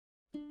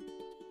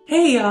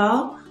Hey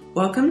y'all!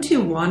 Welcome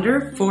to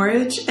Wander,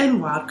 Forage,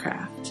 and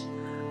Wildcraft.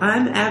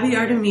 I'm Abby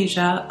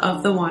Artemisia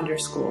of the Wander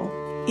School.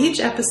 Each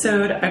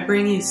episode I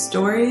bring you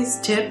stories,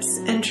 tips,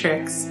 and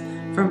tricks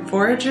from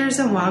foragers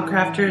and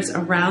wildcrafters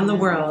around the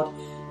world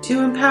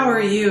to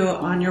empower you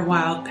on your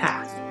wild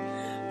path.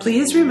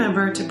 Please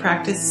remember to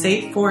practice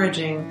safe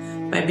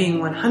foraging by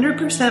being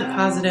 100%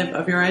 positive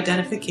of your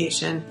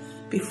identification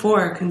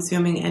before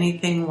consuming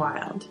anything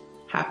wild.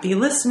 Happy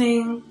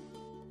listening!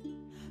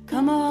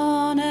 Come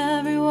on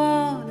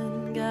everyone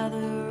and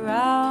gather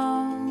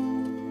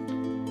round.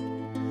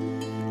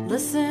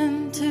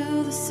 Listen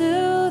to the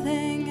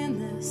soothing in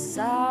this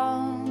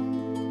sound.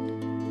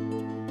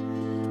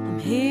 I'm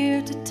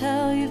here to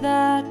tell you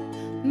that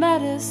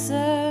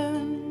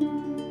medicine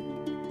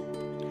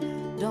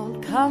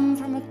don't come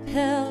from a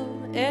pill,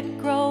 it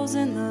grows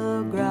in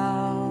the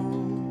ground.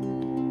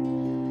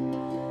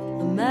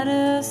 The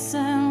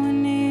medicine we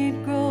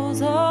need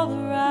grows all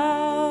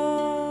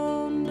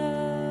around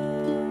us.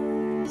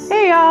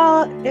 Hey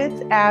y'all,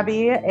 it's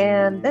Abby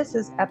and this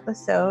is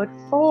episode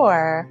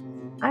 4.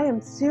 I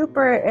am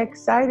super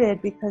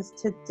excited because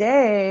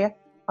today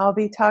I'll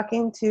be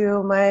talking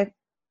to my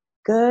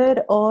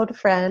good old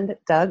friend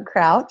Doug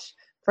Crouch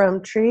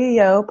from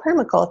Trio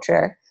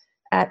Permaculture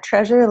at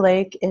Treasure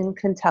Lake in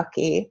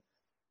Kentucky.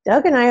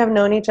 Doug and I have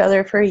known each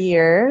other for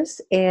years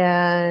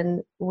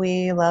and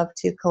we love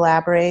to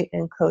collaborate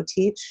and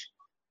co-teach.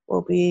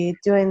 We'll be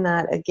doing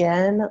that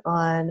again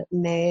on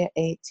May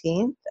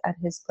 18th at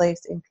his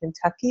place in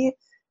Kentucky,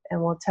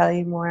 and we'll tell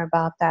you more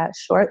about that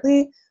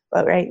shortly.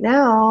 But right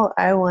now,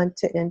 I want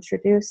to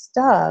introduce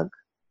Doug.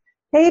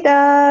 Hey,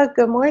 Doug.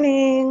 Good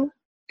morning.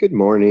 Good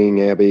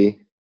morning,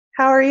 Abby.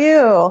 How are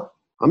you?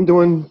 I'm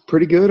doing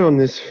pretty good on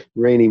this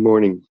rainy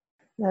morning.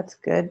 That's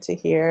good to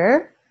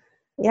hear.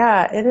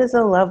 Yeah, it is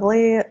a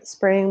lovely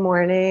spring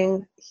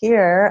morning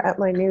here at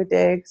my new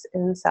digs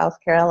in South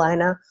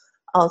Carolina.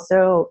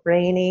 Also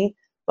rainy,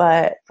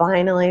 but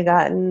finally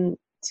gotten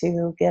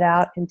to get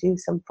out and do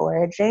some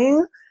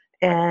foraging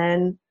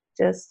and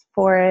just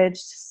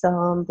foraged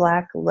some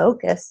black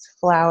locust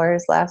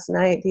flowers last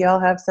night. Do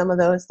y'all have some of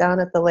those down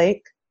at the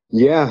lake?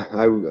 Yeah,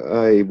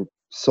 I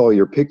saw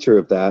your picture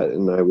of that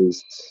and I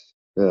was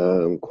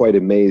quite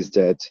amazed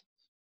at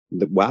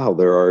wow,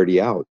 they're already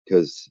out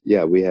because,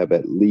 yeah, we have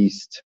at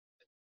least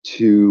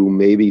 2,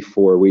 maybe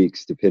 4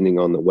 weeks, depending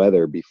on the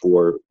weather,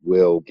 before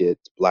we'll get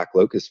black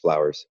locust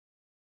flowers.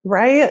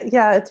 Right?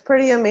 Yeah, it's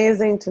pretty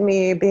amazing to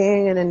me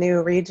being in a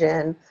new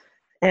region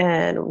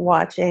and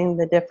watching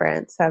the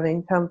difference,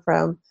 having come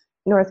from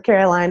North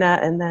Carolina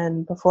and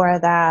then before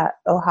that,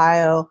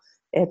 Ohio.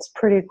 It's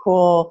pretty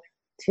cool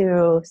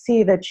to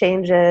see the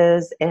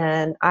changes,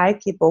 and I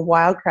keep a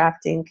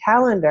wildcrafting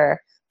calendar.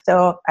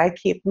 So I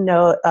keep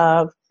note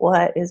of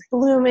what is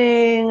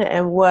blooming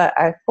and what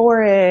I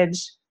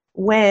forage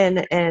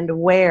when and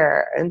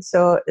where. And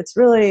so it's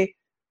really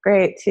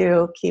great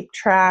to keep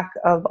track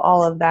of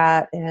all of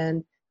that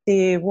and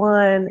see,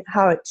 one,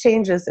 how it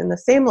changes in the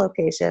same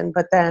location,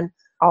 but then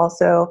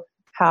also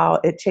how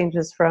it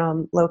changes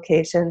from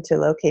location to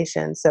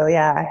location. So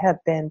yeah, I have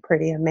been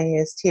pretty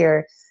amazed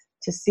here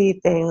to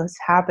see things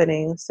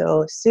happening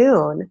so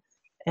soon.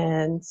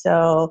 And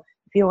so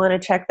if you want to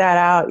check that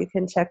out, you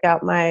can check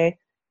out my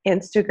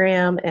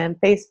Instagram and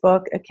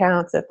Facebook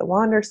accounts at the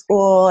Wander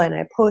School. And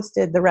I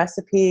posted the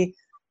recipe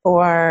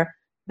for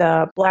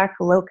the black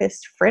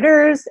locust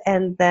fritters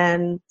and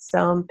then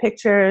some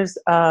pictures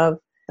of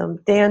some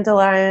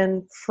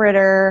dandelion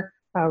fritter,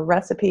 a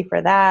recipe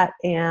for that,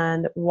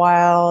 and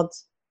wild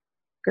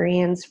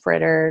greens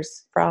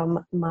fritters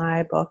from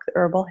my book, The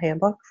Herbal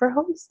Handbook for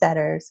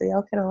Homesteaders. So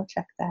y'all can all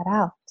check that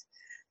out.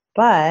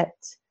 But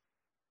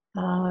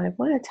I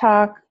want to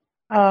talk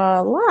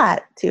a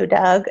lot to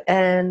Doug,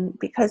 and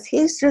because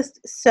he's just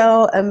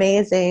so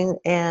amazing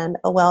and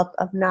a wealth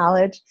of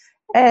knowledge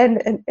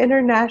and an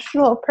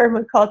international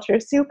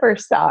permaculture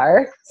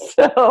superstar.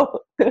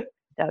 So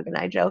Doug and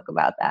I joke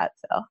about that,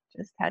 so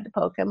just had to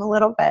poke him a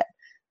little bit.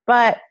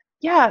 But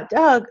yeah,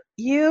 Doug,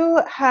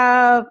 you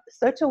have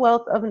such a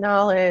wealth of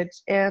knowledge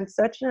and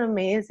such an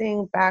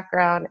amazing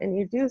background, and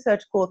you do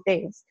such cool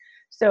things.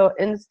 So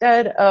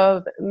instead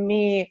of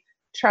me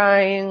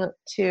trying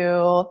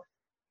to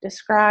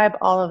describe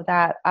all of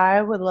that,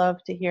 I would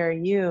love to hear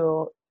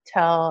you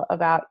tell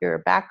about your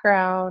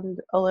background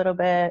a little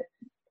bit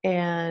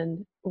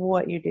and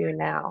what you do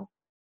now.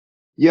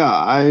 Yeah,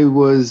 I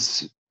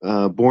was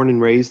born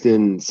and raised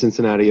in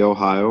Cincinnati,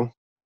 Ohio,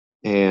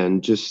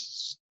 and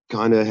just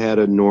kind of had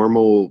a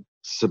normal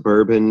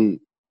suburban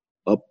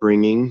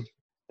upbringing.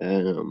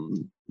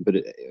 But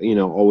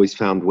always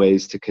found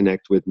ways to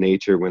connect with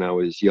nature when I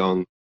was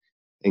young,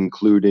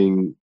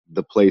 including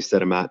the place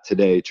that I'm at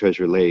today,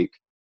 Treasure Lake,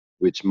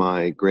 which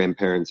my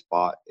grandparents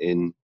bought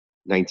in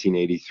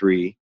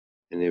 1983,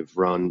 and they've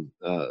run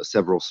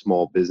several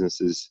small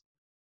businesses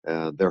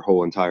their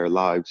whole entire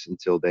lives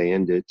until they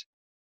ended.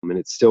 And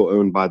it's still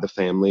owned by the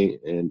family,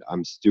 and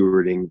I'm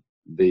stewarding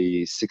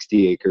the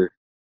 60-acre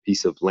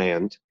piece of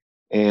land.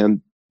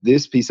 And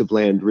this piece of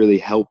land really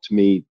helped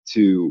me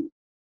to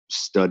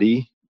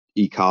study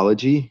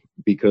ecology,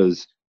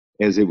 because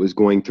as it was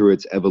going through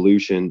its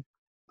evolution,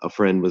 a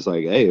friend was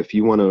like, hey, if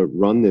you want to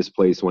run this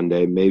place one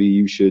day, maybe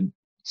you should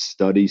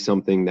study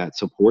something that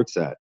supports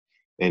that.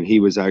 And he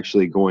was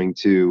actually going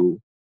to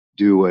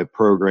do a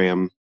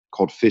program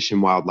called Fish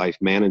and Wildlife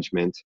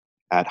Management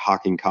at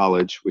Hocking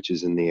College, which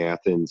is in the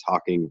Athens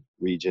Hocking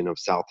region of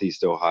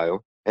Southeast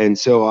Ohio. And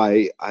so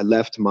I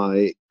left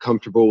my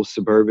comfortable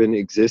suburban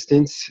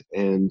existence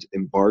and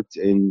embarked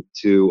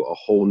into a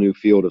whole new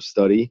field of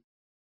study,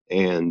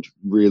 and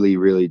really,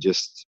 really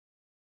just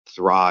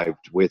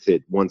thrived with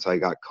it once I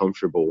got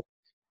comfortable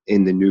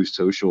in the new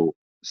social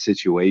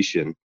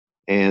situation.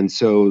 And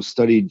so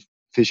studied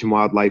fish and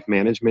wildlife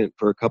management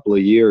for a couple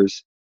of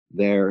years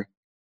there.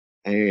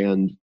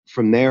 And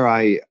from there,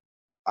 I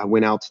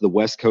went out to the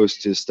West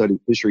Coast to study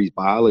fisheries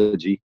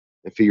biology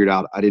and figured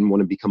out I didn't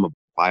want to become a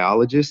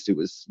biologist. It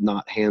was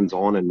not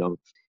hands-on enough.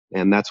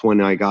 And that's when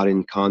I got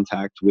in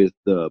contact with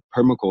the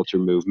permaculture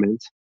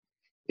movement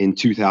in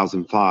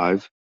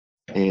 2005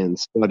 and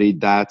studied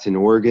that in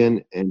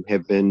Oregon, and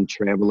have been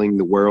traveling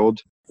the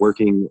world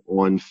working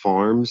on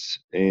farms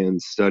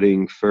and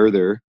studying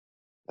further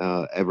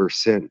ever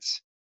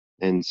since.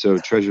 And so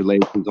Treasure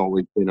Lake has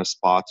always been a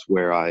spot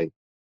where I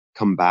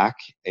come back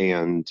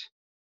and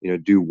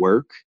do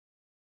work.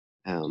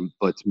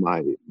 But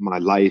my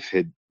life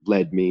had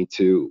led me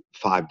to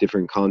 5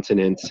 different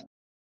continents,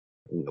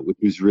 which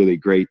was really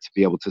great to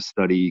be able to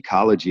study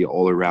ecology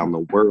all around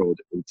the world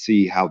and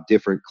see how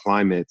different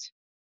climates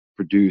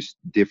produce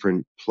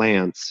different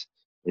plants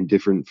and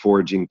different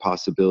foraging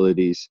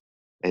possibilities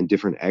and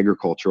different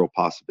agricultural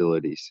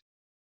possibilities.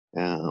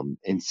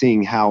 And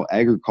seeing how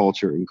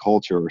agriculture and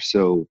culture are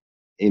so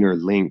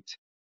interlinked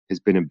has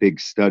been a big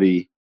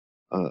study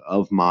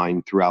of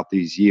mine throughout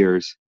these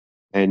years.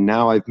 And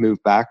now I've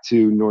moved back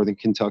to Northern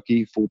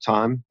Kentucky full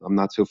time. I'm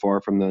not so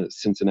far from the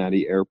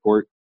Cincinnati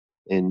airport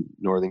in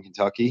Northern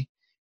Kentucky.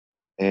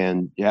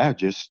 And yeah,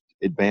 just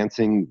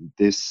advancing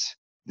this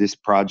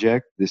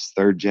project, this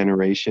 3rd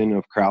generation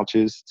of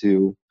Crouches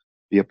to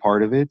be a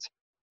part of it,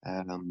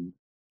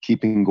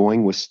 keeping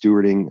going with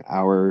stewarding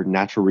our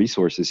natural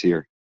resources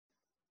here.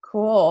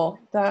 Cool.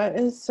 That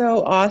is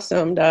so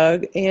awesome,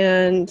 Doug.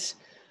 And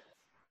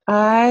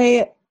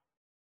I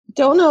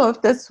don't know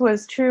if this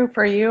was true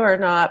for you or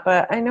not,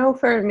 but I know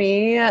for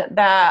me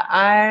that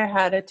I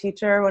had a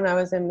teacher when I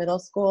was in middle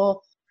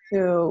school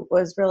who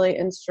was really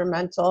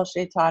instrumental.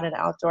 She taught an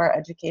outdoor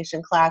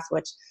education class,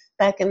 which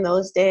back in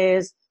those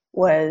days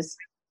was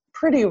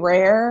pretty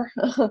rare,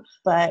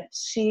 but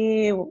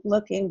she,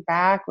 looking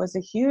back, was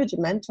a huge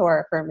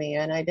mentor for me,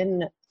 and I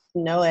didn't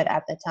know it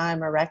at the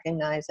time or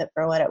recognize it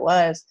for what it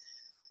was.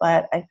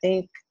 But I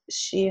think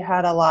she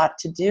had a lot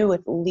to do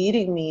with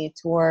leading me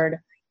toward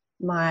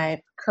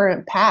my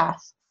current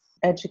path,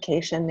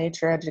 education,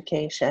 nature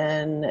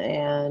education,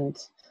 and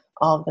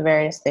all of the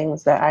various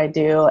things that I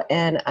do.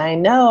 And I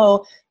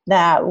know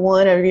that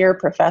one of your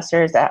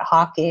professors at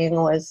Hocking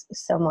was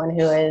someone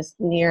who is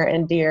near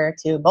and dear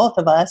to both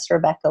of us,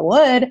 Rebecca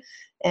Wood.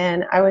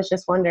 And I was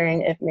just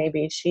wondering if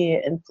maybe she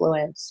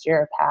influenced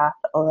your path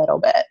a little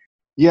bit.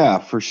 Yeah,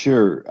 for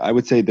sure. I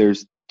would say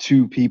there's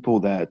 2 people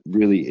that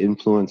really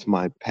influence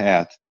my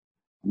path.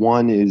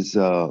 One is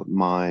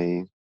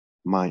my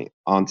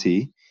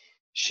auntie.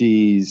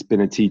 She's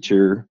been a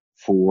teacher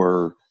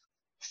for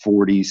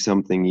 40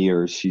 something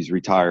years. She's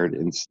retired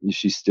and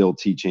she's still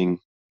teaching.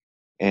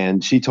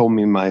 And she told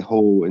me my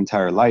whole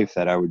entire life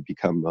that I would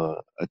become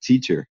a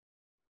teacher.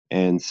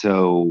 And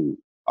so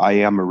I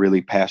am a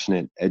really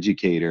passionate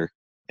educator.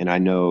 And I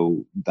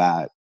know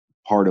that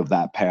part of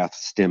that path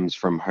stems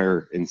from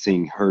her and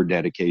seeing her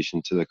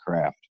dedication to the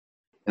craft.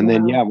 And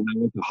then, Wow. yeah, when I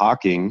went to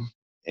Hocking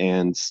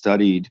and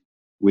studied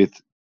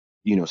with,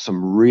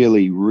 some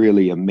really,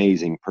 really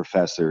amazing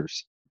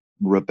professors,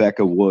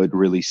 Rebecca Wood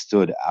really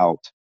stood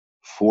out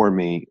for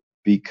me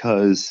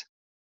because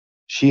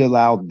she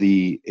allowed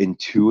the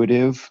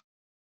intuitive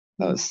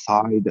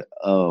side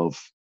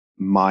of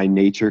my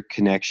nature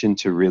connection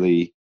to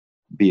really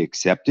be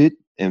accepted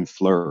and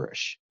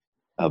flourish.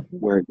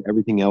 Where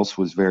everything else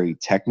was very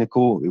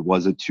technical. It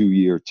was a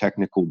 2-year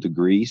technical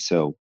degree.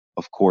 So,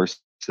 of course,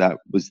 that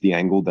was the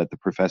angle that the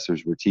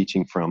professors were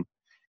teaching from.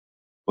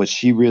 But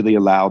she really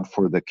allowed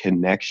for the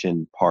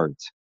connection part.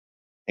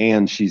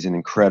 And she's an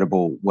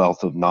incredible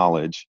wealth of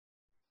knowledge.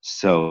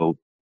 So,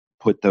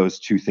 put those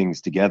 2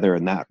 things together,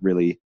 and that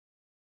really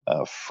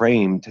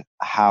framed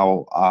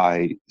how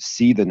I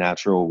see the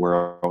natural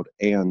world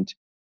and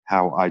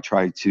how I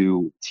try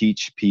to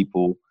teach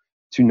people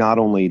to not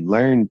only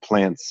learn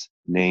plants'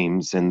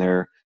 names and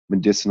their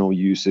medicinal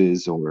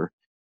uses or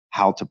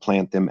how to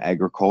plant them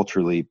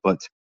agriculturally, but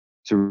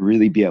to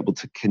really be able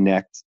to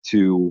connect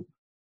to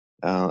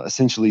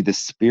essentially the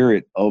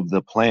spirit of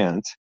the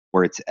plant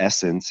or its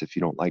essence, if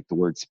you don't like the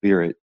word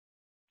spirit.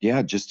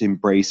 Yeah, just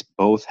embrace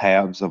both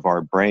halves of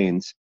our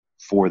brains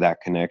for that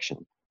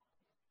connection.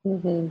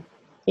 Mm-hmm.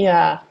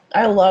 Yeah,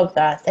 I love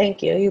that.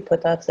 Thank you. You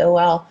put that so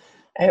well.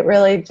 It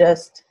really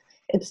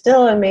it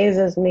still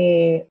amazes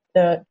me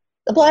the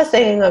the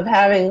blessing of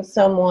having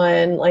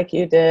someone like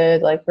you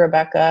did, like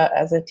Rebecca,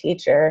 as a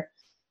teacher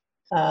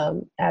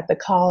at the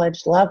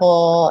college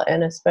level,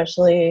 and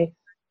especially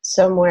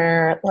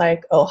somewhere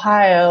like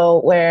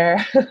Ohio,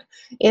 where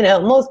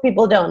most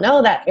people don't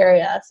know that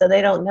area, so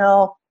they don't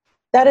know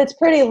that it's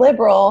pretty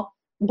liberal.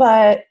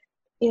 But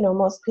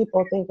most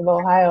people think of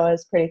Ohio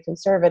as pretty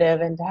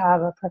conservative, and to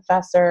have a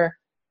professor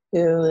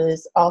who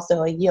is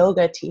also a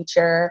yoga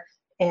teacher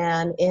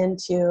and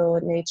into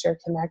nature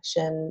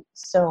connection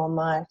so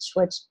much,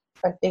 which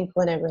I think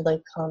when it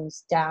really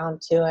comes down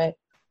to it,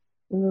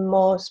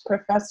 most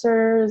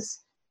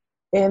professors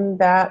in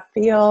that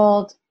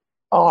field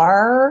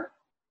are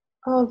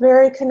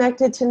very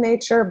connected to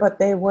nature, but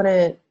they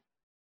wouldn't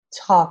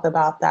talk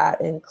about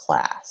that in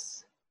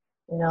class.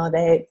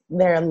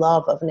 Their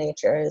love of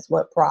nature is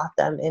what brought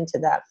them into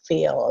that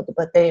field,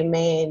 but they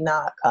may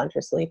not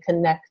consciously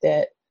connect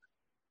it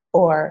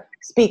or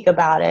speak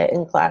about it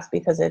in class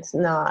because it's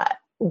not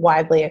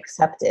widely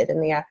accepted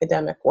in the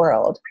academic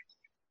world.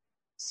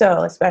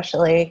 So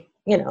especially,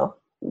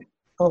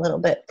 a little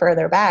bit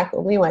further back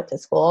when we went to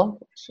school,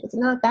 which was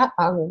not that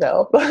long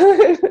ago,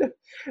 but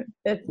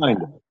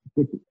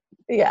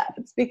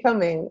it's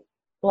becoming,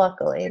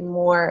 luckily,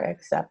 more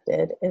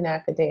accepted in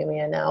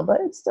academia now,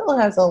 but it still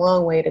has a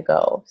long way to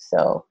go.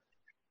 So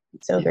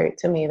it's so great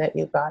to me that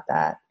you got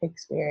that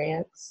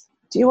experience.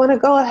 Do you want to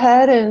go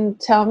ahead and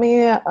tell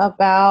me a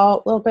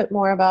little bit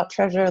more about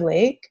Treasure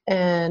Lake?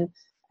 And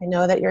I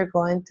know that you're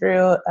going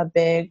through a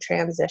big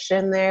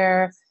transition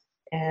there.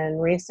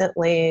 And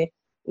recently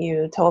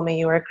you told me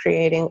you were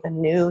creating a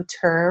new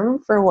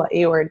term for what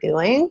you were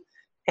doing.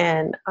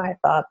 And I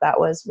thought that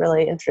was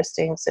really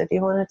interesting. So do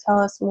you want to tell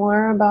us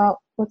more about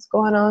what's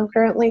going on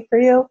currently for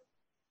you?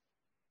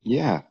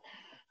 Yeah.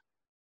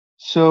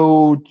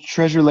 So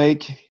Treasure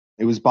Lake,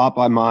 it was bought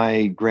by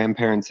my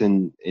grandparents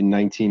in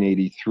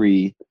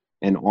 1983,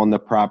 and on the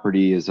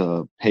property is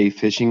a pay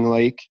fishing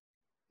lake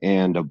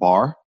and a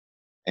bar.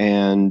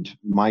 And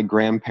my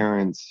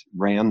grandparents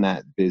ran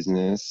that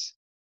business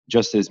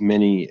just as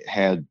many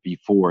had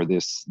before.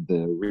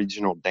 The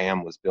original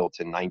dam was built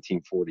in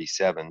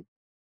 1947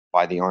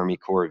 by the Army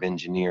Corps of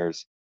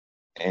Engineers,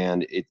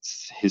 and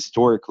it's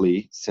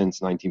historically,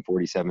 since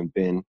 1947,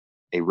 been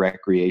a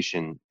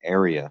recreation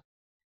area.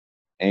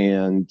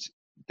 And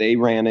they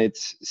ran it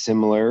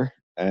similar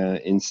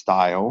in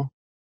style.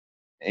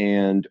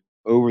 And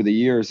over the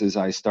years, as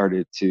I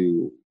started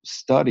to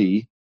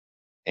study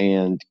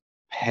and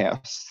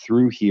pass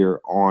through here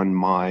on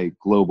my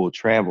global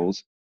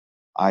travels,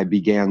 I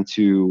began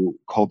to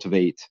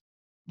cultivate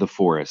the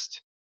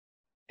forest.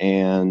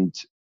 And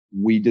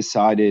we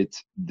decided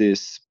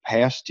this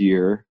past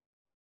year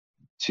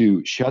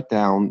to shut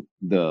down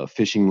the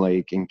fishing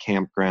lake and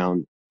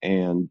campground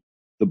and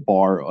the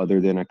bar,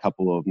 other than a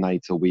couple of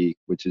nights a week,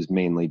 which is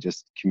mainly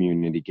just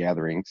community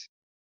gatherings,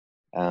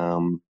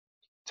 um,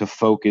 to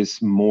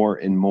focus more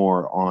and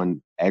more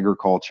on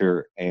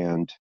agriculture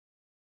and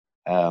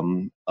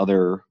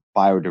other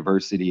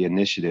biodiversity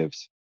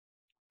initiatives.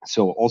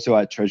 So also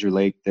at Treasure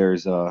Lake,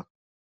 there's a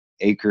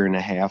acre and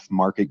a half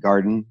market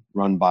garden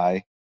run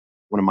by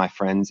one of my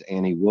friends,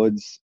 Annie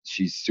Woods.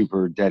 She's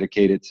super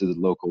dedicated to the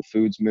local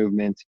foods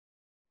movement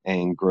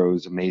and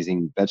grows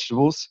amazing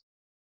vegetables.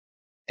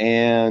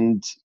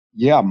 And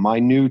yeah, my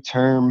new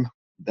term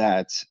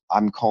that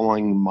I'm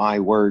calling my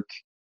work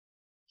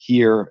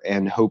here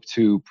and hope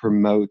to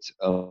promote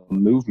a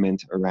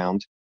movement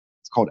around,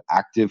 it's called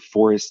active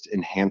forest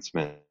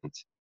enhancement.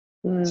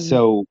 Mm.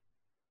 So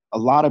a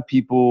lot of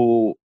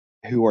people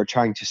who are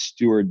trying to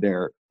steward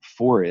their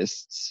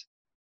forests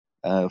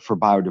for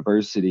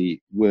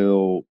biodiversity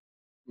will,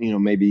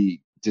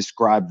 maybe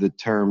describe the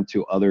term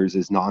to others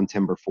as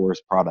non-timber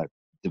forest product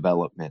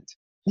development.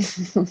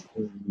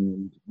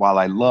 And while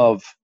I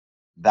love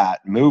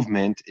that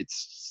movement, it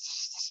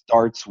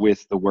starts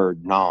with the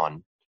word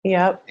non.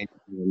 Yep.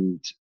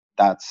 And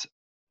that's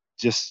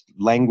just,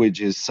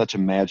 language is such a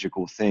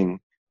magical thing.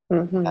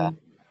 Mm-hmm.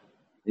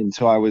 And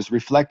so I was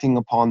reflecting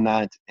upon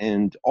that.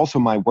 And also,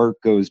 my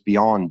work goes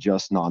beyond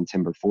just non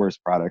timber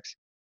forest products.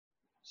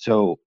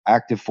 So,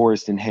 active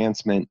forest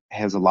enhancement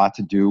has a lot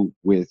to do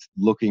with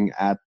looking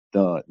at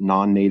the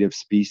non native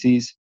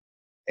species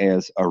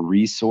as a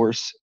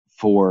resource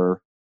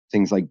for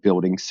things like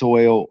building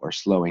soil or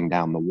slowing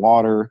down the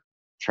water,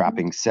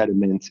 trapping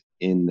sediment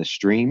in the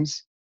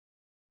streams.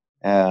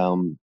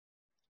 Um,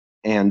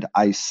 and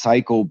I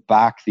cycle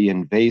back the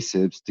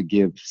invasives to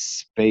give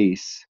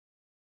space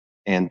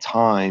and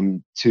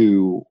time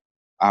to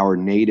our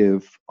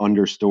native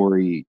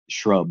understory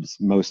shrubs,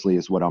 mostly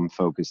is what I'm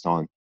focused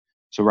on.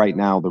 So right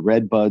now, the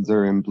red buds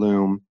are in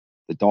bloom,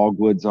 the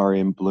dogwoods are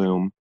in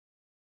bloom,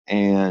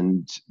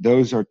 and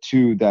those are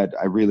two that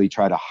I really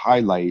try to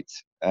highlight.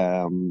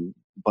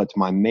 But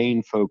my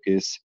main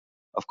focus,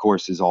 of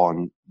course, is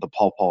on the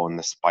pawpaw and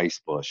the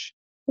spice bush.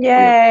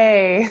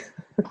 Yay!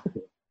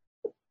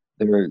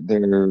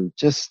 They're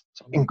just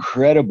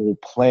incredible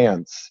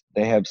plants.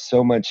 They have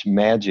so much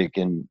magic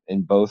in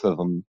both of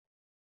them.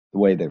 The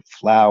way they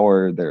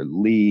flower, their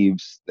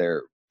leaves,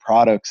 their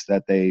products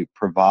that they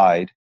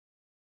provide.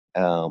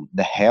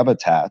 the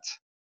habitat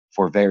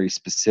for very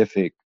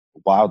specific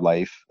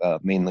wildlife,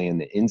 mainly in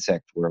the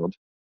insect world,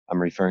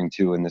 I'm referring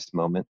to in this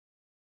moment.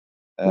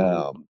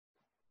 Um,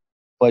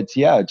 but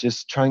yeah,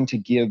 just trying to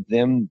give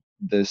them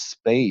the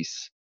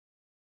space,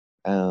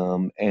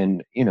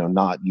 and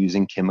not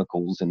using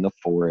chemicals in the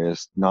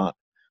forest, not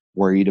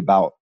worried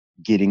about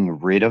getting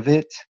rid of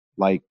it.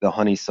 Like the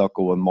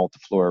honeysuckle and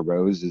multiflora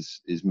rose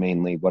is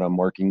mainly what I'm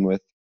working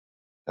with,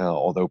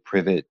 although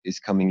privet is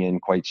coming in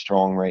quite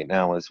strong right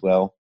now as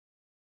well.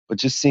 But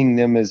just seeing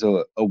them as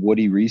a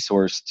woody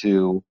resource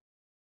to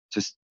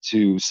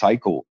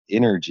cycle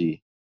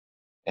energy.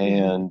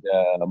 And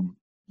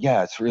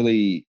yeah, it's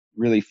really,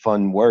 really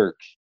fun work.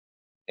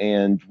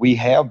 And we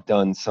have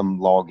done some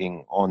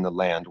logging on the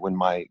land. When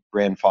my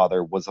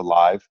grandfather was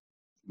alive,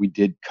 we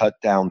did cut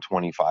down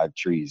 25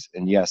 trees.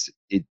 And yes,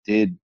 it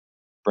did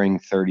bring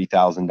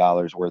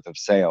 $30,000 worth of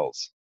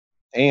sales.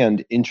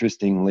 And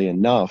interestingly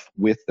enough,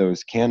 with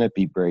those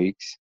canopy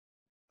breaks,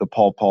 the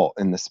pawpaw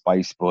and the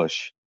spice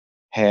bush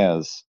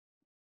has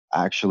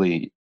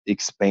actually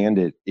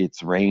expanded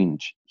its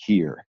range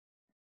here.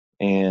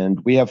 And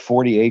we have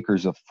 40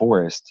 acres of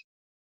forest.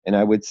 And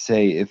I would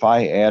say if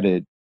I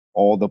added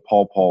all the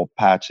pawpaw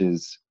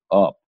patches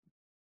up,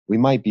 we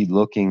might be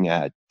looking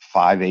at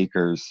 5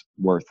 acres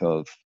worth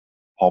of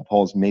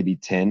pawpaws, maybe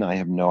 10. I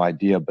have no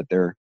idea, but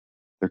they're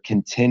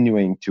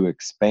continuing to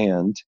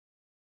expand.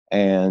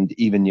 And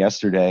even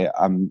yesterday,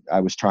 I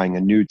was trying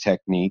a new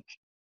technique.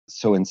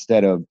 So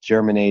instead of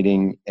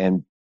germinating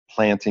and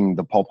planting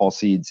the pawpaw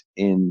seeds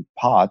in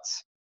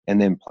pots and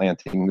then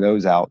planting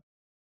those out,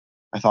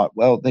 I thought,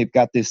 well, they've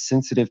got this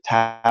sensitive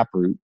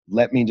taproot.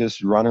 Let me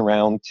just run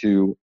around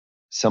to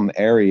some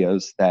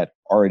areas that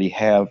already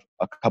have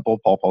a couple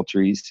of pawpaw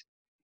trees,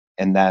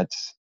 and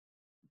that's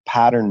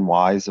pattern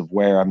wise of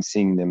where I'm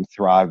seeing them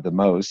thrive the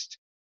most,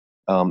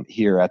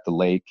 here at the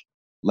lake.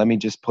 Let me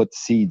just put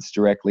seeds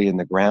directly in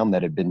the ground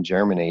that had been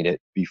germinated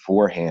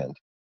beforehand.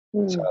 So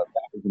Mm.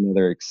 that was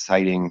another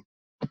exciting,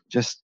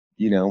 just,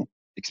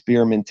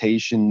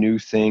 experimentation, new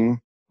thing,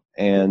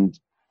 and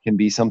can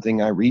be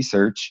something I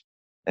research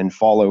and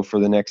follow for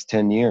the next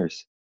 10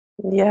 years.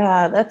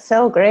 Yeah, that's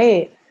so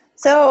great.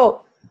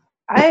 So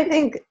I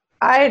think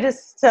I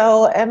just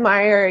so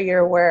admire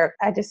your work.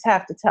 I just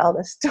have to tell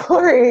the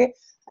story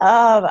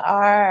of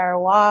our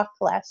walk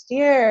last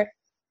year.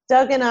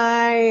 Doug and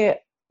I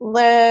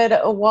led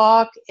a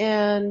walk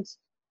and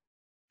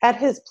at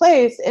his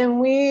place, and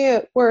we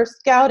were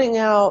scouting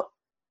out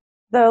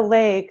the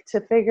lake to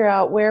figure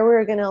out where we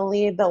were going to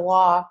lead the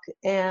walk.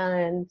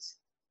 And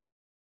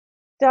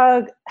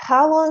Doug,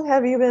 how long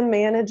have you been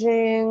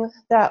managing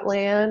that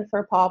land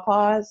for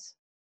pawpaws?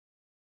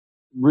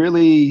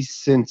 Really,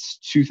 since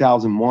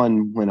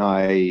 2001, when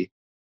I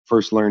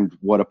first learned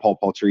what a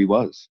pawpaw tree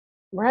was.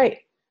 Right.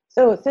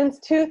 So since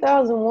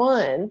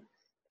 2001,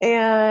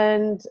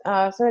 and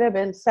so it had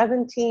been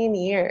 17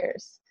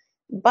 years.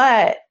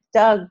 But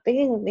Doug,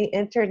 being the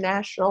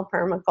international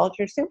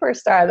permaculture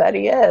superstar that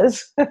he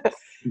is,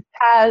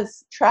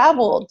 has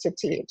traveled to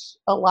teach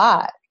a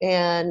lot.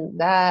 And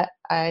that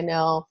I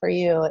know for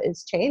you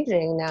is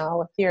changing now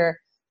with your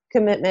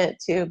commitment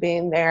to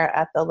being there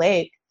at the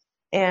lake.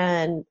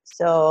 And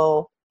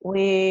so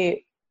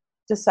we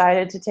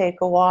decided to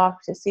take a walk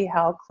to see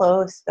how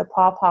close the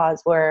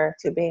pawpaws were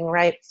to being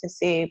ripe to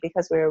see,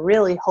 because we were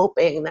really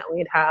hoping that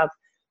we'd have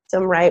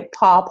some ripe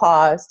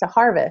pawpaws to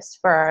harvest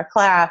for our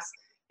class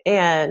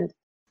and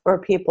for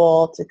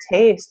people to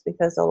taste,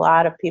 because a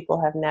lot of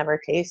people have never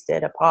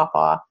tasted a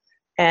pawpaw.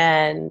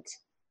 And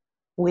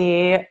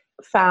we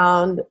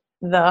found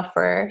the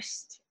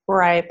first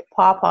ripe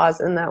pawpaws,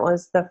 and that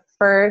was the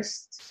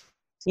first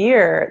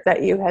year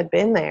that you had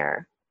been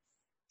there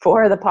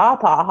for the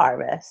pawpaw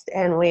harvest.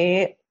 And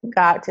we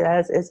got to,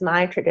 as is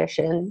my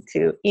tradition,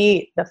 to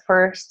eat the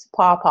first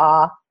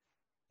pawpaw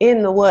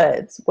in the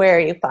woods where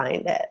you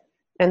find it.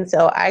 And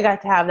so I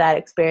got to have that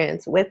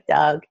experience with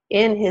Doug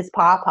in his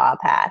pawpaw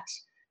patch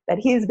that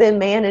he's been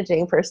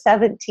managing for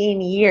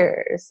 17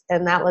 years.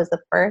 And that was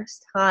the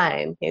first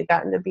time he had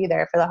gotten to be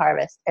there for the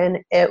harvest. And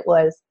it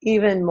was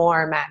even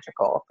more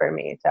magical for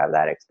me to have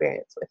that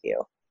experience with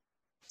you.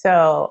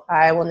 So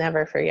I will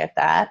never forget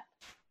that.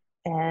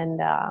 And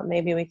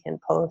maybe we can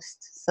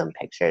post some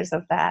pictures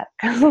of that.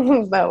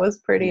 That was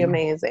pretty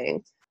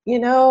amazing.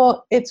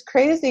 It's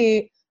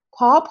crazy.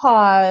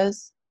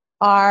 Pawpaws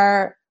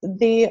are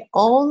the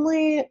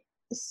only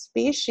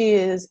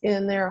species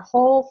in their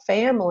whole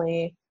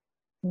family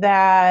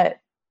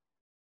that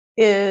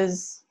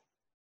is,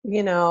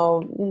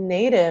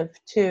 native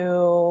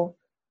to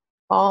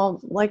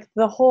like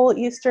the whole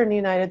eastern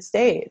United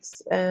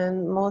States,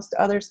 and most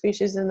other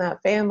species in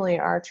that family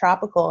are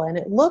tropical, and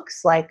it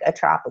looks like a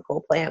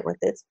tropical plant with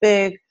its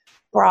big,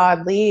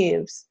 broad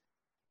leaves.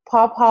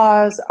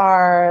 Pawpaws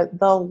are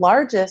the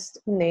largest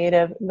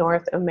native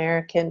North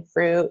American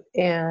fruit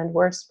and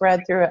were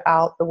spread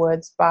throughout the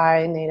woods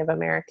by Native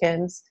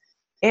Americans.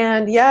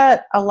 And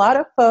yet a lot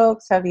of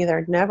folks have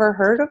either never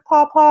heard of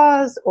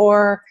pawpaws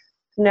or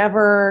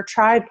never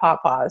tried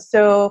pawpaws.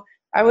 So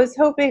I was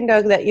hoping,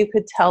 Doug, that you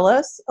could tell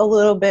us a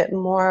little bit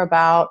more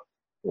about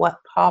what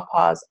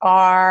pawpaws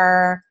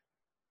are,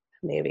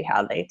 maybe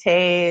how they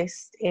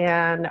taste,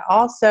 and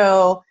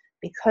also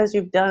because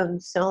you've done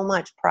so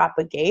much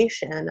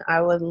propagation,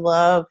 I would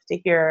love to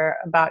hear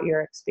about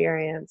your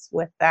experience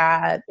with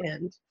that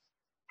and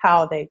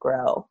how they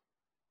grow.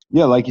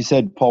 Yeah, like you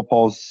said,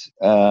 pawpaws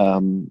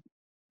are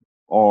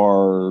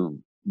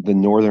the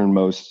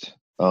northernmost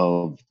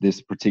of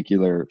this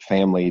particular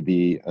family,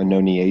 the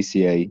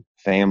Annoniaceae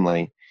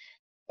family.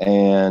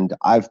 And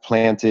I've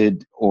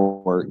planted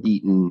or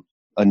eaten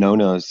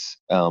annonas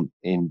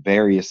in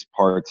various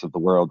parts of the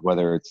world,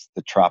 whether it's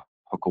the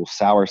tropical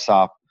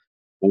soursop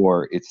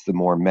or it's the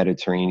more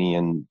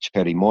Mediterranean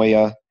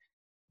cherimoya.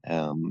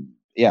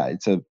 Yeah,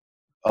 it's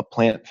a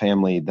plant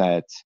family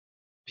that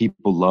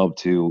people love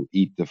to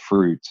eat the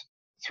fruit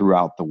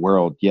throughout the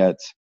world. Yet,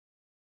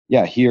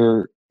 yeah,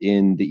 here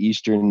in the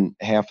eastern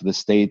half of the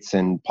states,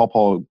 and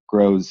pawpaw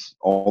grows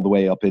all the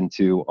way up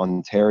into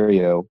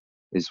Ontario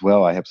as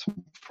well. I have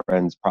some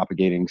friends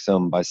propagating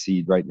some by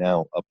seed right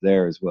now up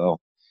there as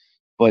well.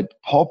 But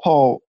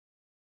pawpaw,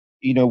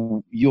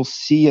 you'll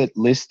see it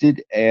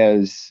listed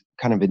as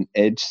kind of an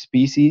edge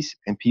species,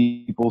 and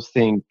people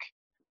think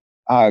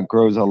it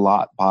grows a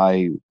lot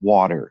by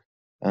water.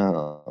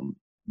 Um,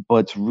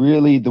 but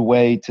really, the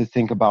way to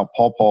think about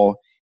pawpaw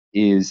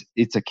is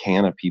it's a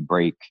canopy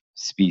break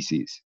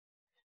species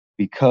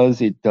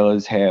because it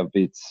does have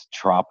its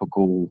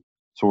tropical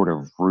sort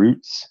of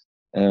roots.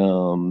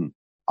 Um,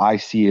 I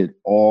see it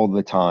all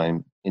the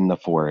time in the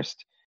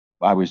forest.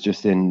 I was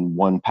just in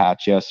one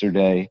patch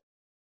yesterday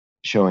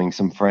showing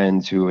some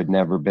friends who had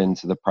never been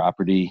to the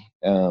property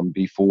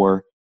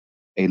before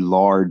a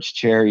large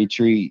cherry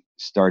tree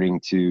starting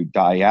to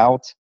die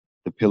out.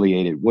 The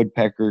pileated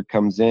woodpecker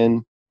comes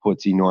in,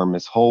 puts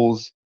enormous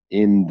holes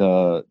in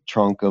the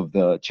trunk of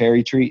the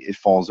cherry tree. It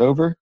falls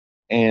over,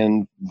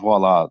 and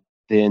voila,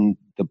 then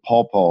the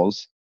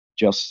pawpaws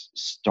just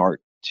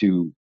start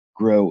to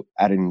grow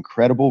at an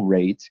incredible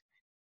rate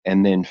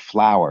and then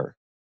flower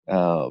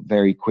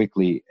very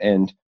quickly.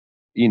 And,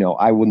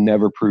 I will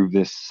never prove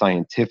this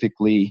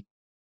scientifically.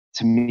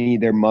 To me,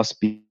 there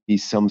must be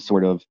some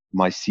sort of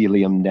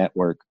mycelium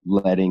network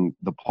letting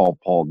the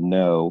pawpaw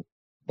know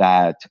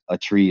that a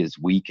tree is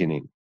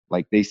weakening.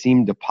 Like they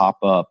seem to pop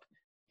up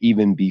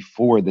even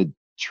before the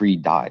tree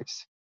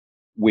dies,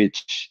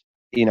 which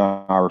in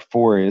our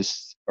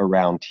forests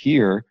around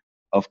here,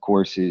 of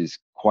course, is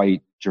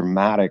quite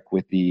dramatic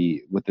with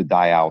the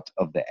die out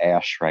of the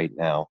ash right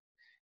now.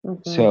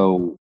 Mm-hmm.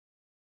 So,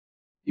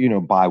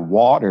 by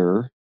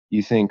water,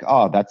 you think,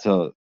 oh, that's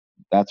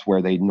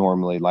where they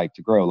normally like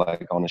to grow,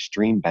 like on a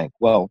stream bank.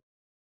 Well,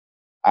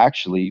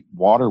 actually,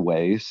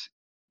 waterways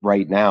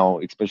right now,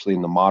 especially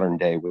in the modern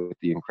day with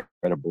the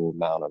incredible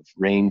amount of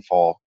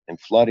rainfall and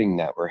flooding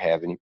that we're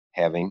having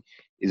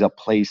is a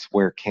place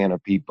where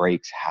canopy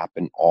breaks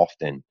happen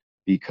often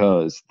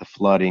because the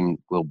flooding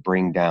will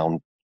bring down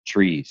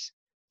trees.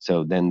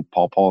 So then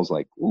pawpaw's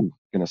like, ooh,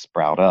 gonna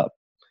sprout up.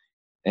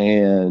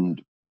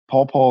 And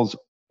pawpaws,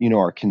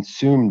 are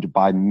consumed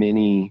by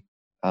many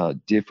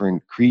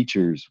different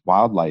creatures,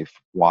 wildlife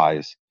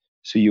wise.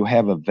 So you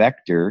have a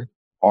vector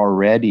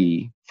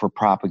already for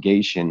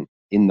propagation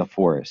in the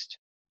forest.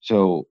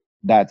 So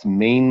that's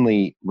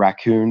mainly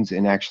raccoons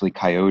and actually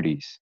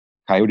coyotes.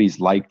 Coyotes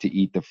like to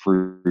eat the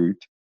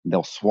fruit.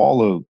 They'll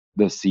swallow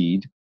the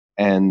seed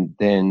and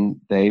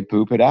then they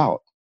poop it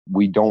out.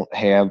 We don't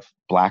have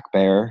black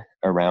bear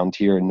around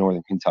here in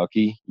northern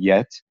Kentucky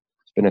yet.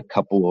 It's been a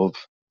couple of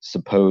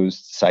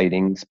supposed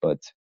sightings, but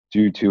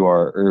due to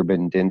our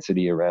urban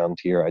density around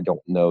here, I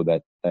don't know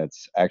that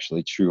that's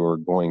actually true or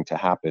going to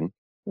happen.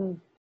 Mm.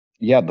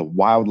 Yeah, the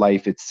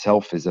wildlife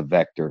itself is a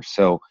vector.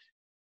 So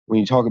when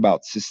you talk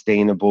about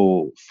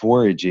sustainable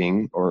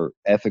foraging or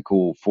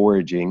ethical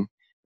foraging,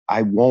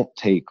 I won't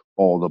take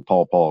all the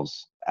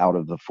pawpaws out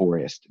of the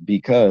forest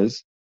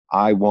because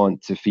I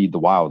want to feed the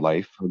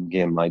wildlife.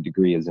 Again, my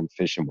degree is in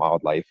fish and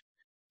wildlife.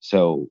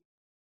 So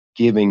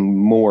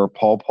giving more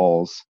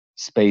pawpaws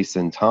space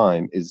and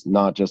time is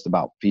not just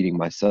about feeding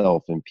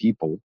myself and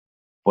people,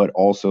 but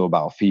also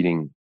about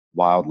feeding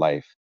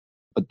wildlife.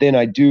 But then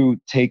I do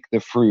take the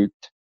fruit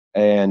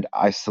and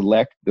I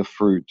select the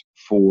fruit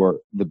for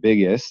the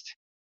biggest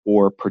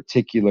or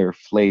particular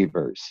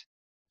flavors.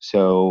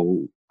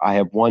 So I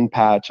have one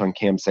patch on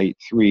campsite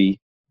 3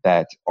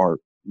 that are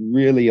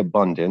really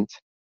abundant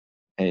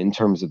in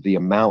terms of the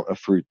amount of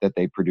fruit that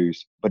they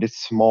produce, but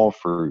it's small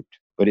fruit,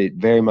 but it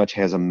very much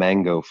has a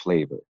mango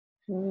flavor.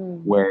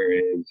 Mm.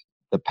 Whereas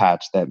the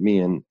patch that me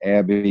and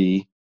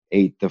Abby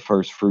ate the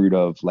first fruit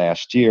of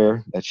last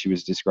year that she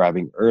was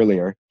describing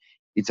earlier,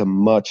 it's a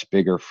much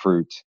bigger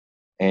fruit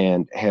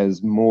and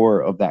has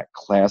more of that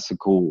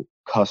classical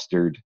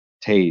custard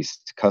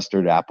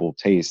apple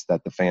taste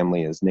that the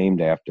family is named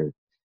after.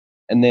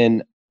 And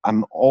then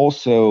I've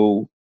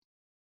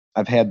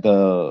had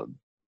the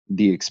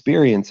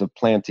experience of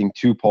planting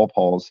 2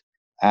 pawpaws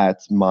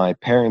at my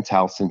parents'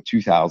 house in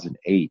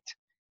 2008.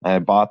 I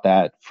bought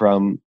that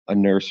from a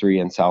nursery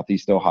in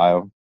Southeast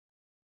Ohio.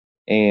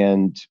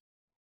 And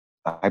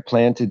I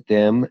planted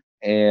them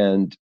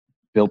and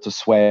built a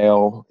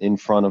swale in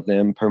front of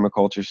them,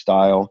 permaculture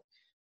style,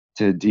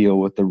 to deal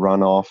with the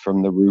runoff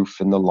from the roof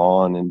and the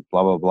lawn and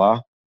blah, blah, blah.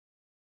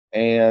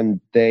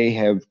 And they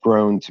have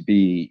grown to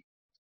be,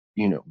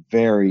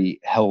 very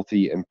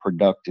healthy and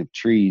productive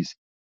trees.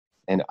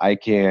 And I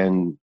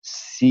can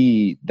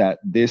see that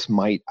this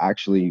might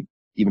actually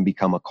even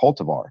become a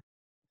cultivar,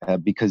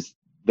 because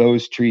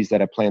those trees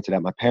that I planted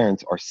at my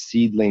parents are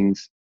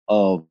seedlings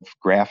of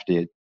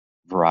grafted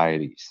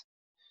varieties.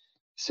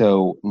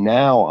 So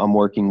now I'm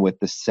working with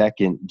the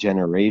second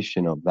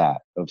generation of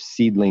that, of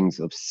seedlings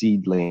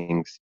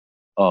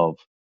of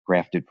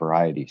grafted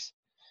varieties,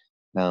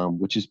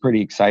 which is pretty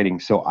exciting.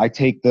 So I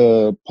take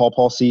the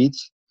pawpaw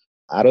seeds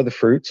out of the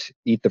fruit,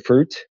 eat the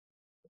fruit,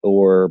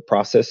 or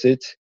process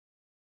it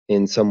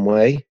in some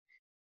way,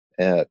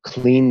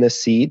 clean the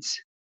seeds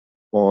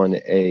on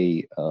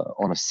a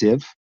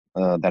sieve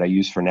that I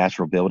use for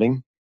natural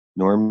building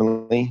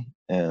normally,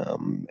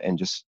 and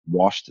just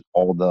washed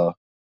all the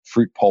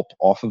fruit pulp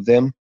off of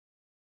them,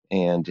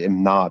 and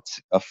am not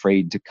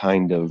afraid to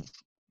kind of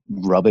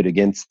rub it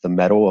against the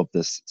metal of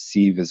this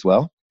sieve as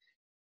well.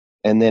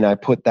 And then I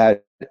put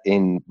that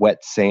in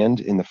wet sand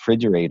in the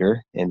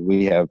refrigerator, and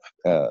we have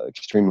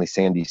extremely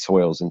sandy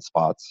soils and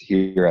spots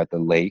here at the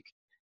lake,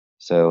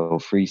 so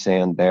free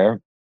sand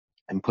there,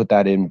 and put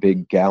that in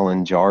big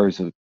gallon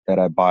jars that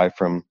I buy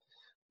from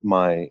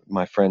my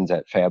friends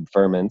at Fab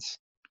Ferments.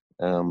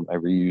 I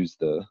reuse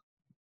the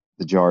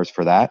jars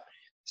for that,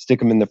 stick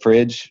them in the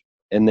fridge,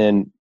 and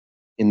then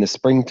in the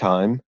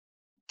springtime,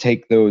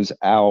 take those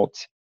out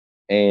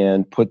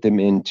and put them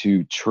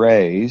into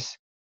trays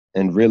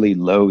and really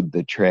load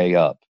the tray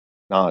up.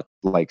 Not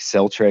like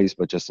cell trays,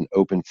 but just an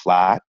open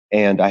flat.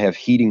 And I have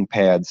heating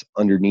pads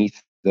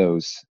underneath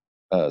those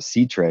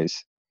seed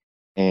trays,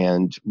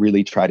 and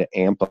really try to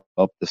amp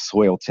up the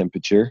soil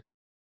temperature.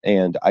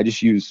 And I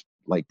just use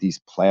like these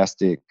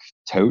plastic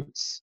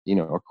totes,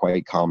 are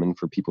quite common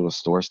for people to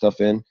store stuff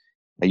in.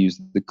 I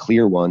use the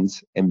clear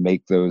ones and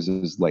make those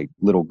as like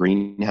little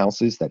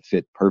greenhouses that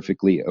fit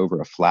perfectly over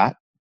a flat.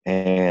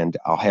 And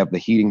I'll have the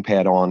heating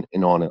pad on,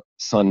 and on a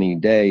sunny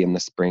day in the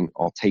spring,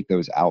 I'll take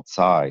those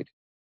outside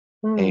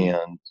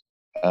and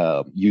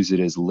use it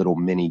as a little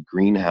mini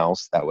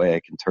greenhouse. That way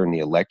I can turn the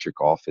electric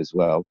off as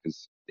well,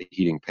 because the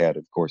heating pad,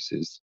 of course,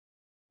 is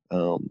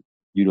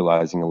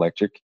utilizing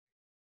electric.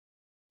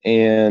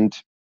 And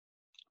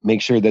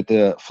make sure that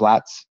the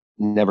flats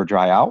never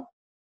dry out.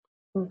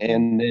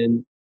 And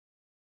then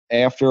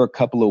after a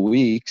couple of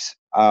weeks,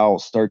 I'll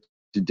start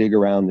to dig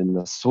around in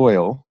the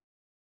soil,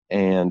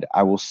 and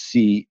I will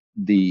see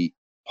the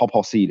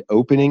pawpaw seed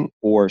opening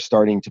or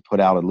starting to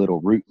put out a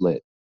little rootlet.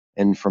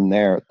 And from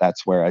there,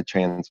 that's where I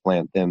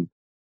transplant them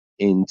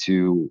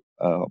into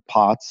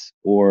pots,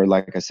 or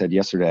like I said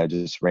yesterday, I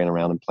just ran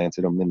around and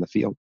planted them in the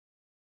field.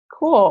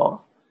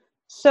 Cool.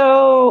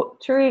 So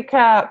to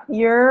recap,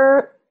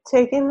 you're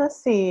taking the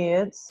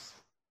seeds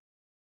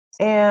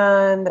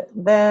and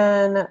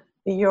then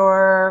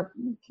you're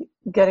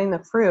getting the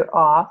fruit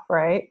off,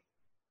 right?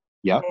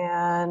 Yep.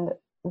 And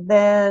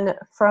then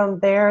from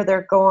there,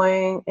 they're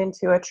going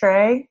into a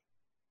tray.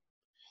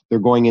 They're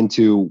going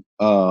into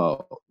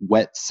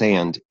wet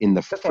sand in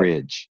the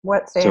fridge.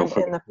 Wet sand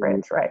in the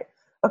fridge, right.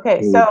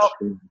 Okay, so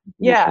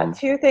yeah,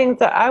 two things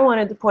that I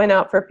wanted to point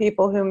out for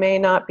people who may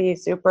not be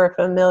super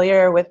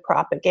familiar with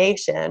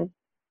propagation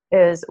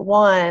is,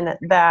 one,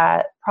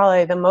 that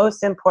probably the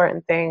most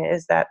important thing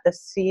is that the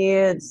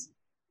seeds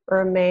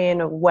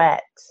remain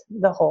wet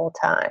the whole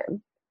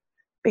time.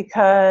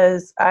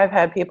 Because I've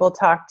had people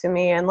talk to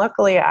me, and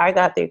luckily I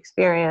got the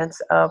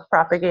experience of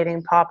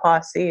propagating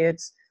pawpaw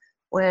seeds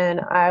when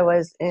I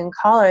was in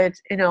college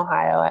in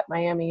Ohio at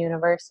Miami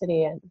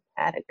University, and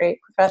had a great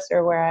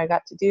professor where I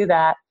got to do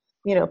that.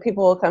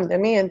 People will come to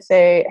me and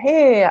say,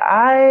 hey,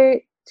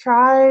 I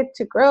tried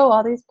to grow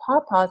all these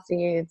pawpaw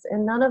seeds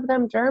and none of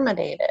them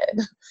germinated.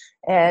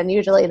 And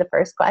usually the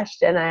first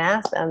question I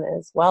ask them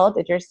is, well,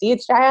 did your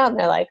seeds dry out? And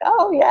they're like,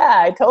 oh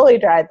yeah, I totally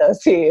dried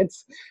those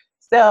seeds.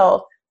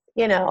 So,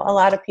 a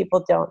lot of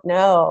people don't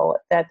know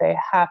that they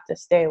have to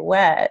stay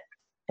wet.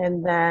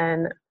 And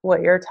then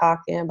what you're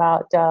talking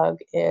about, Doug,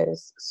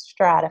 is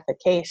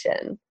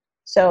stratification.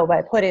 So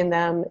by putting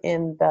them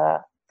in the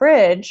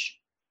fridge,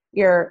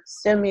 you're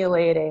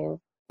simulating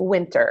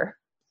winter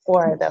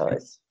for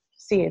those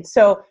seeds.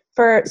 So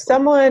for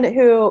someone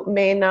who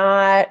may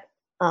not,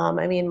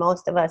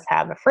 most of us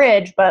have a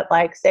fridge, but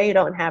like say you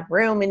don't have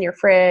room in your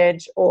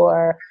fridge,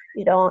 or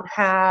you don't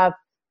have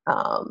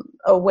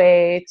a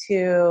way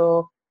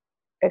to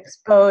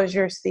expose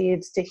your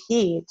seeds to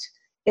heat,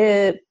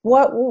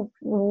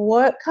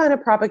 what kind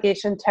of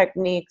propagation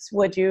techniques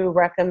would you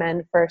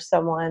recommend for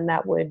someone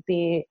that would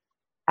be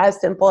as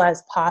simple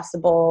as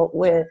possible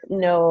with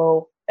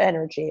no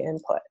energy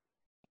input?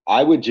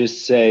 I would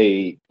just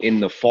say in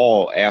the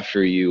fall,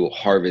 after you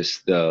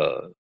harvest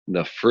the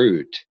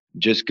fruit,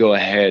 just go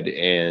ahead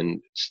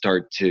and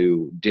start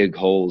to dig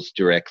holes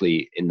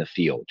directly in the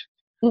field.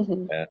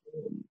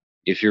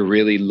 If you're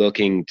really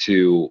looking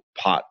to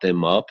pot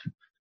them up,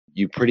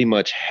 you pretty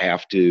much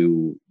have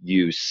to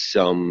use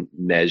some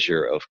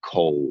measure of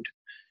cold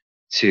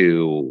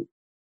to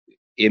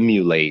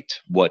emulate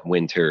what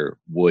winter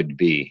would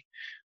be.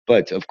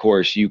 But of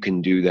course, you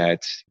can do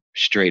that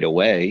straight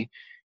away.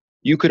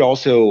 You could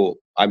also,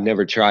 I've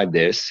never tried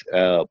this,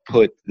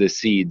 put the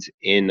seeds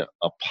in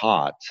a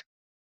pot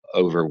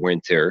over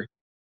winter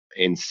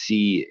and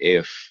see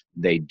if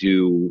they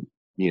do,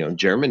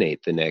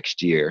 germinate the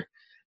next year.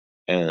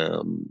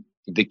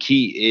 The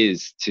key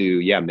is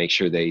to, make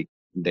sure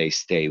they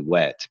stay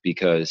wet,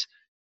 because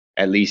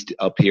at least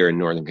up here in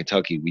northern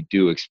Kentucky, we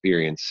do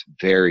experience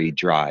very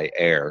dry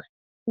air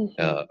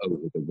over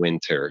the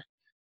winter.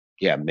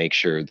 Yeah, make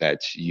sure that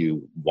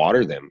you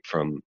water them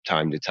from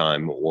time to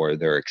time, or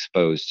they're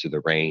exposed to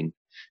the rain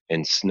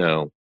and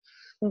snow.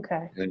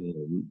 Okay.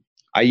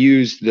 I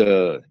use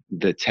the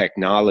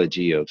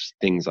technology of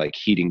things like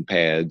heating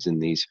pads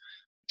and these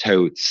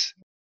totes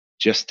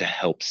just to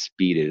help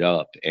speed it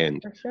up.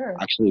 And For sure.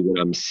 actually, what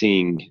I'm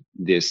seeing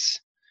this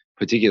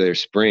particular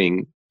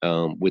spring,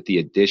 with the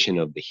addition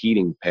of the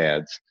heating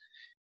pads,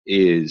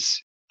 is,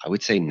 I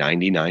would say,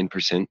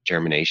 99%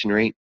 germination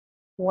rate.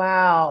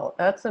 Wow,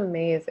 that's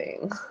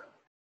amazing.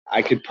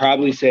 I could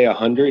probably say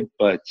 100,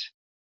 but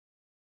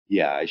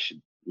yeah,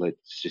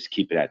 let's just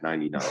keep it at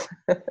 99.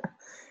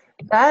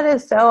 That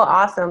is so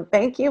awesome.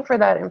 Thank you for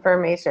that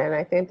information.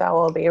 I think that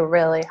will be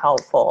really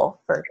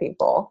helpful for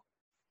people.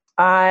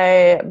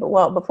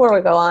 Well, before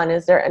we go on,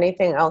 is there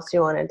anything else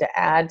you wanted to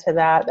add to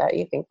that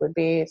you think would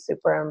be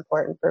super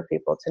important for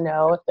people to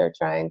know if they're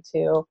trying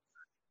to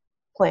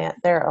grow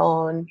their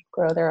own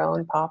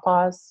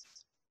pawpaws?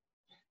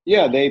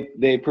 Yeah,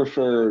 they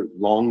prefer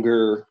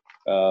longer,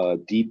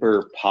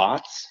 deeper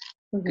pots,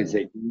 because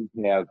they do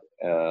have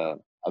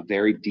a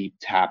very deep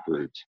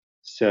taproot.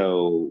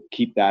 So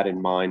keep that in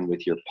mind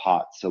with your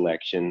pot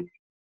selection.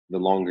 The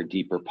longer,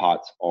 deeper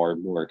pots are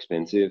more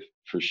expensive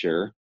for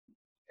sure.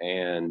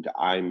 And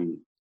I'm,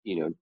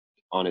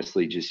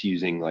 honestly just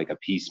using like a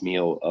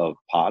piecemeal of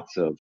pots,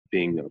 of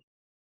being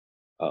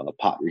a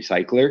pot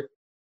recycler.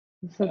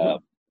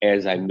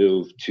 As I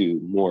move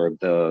to more of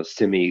the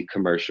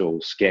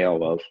semi-commercial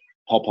scale of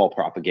pawpaw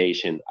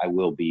propagation, I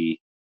will be,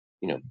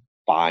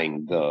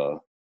 buying the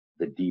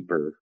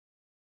deeper,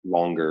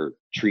 longer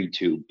tree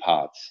tube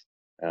pots,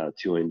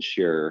 to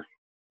ensure,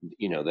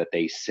 that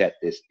they set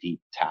this deep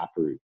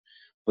taproot.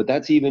 But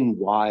that's even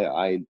why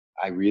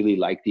I really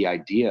like the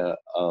idea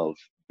of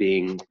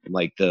being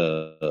like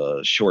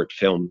the short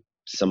film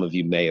some of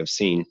you may have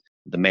seen,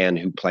 The Man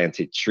Who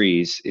Planted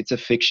Trees. It's a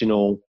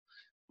fictional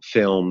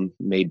film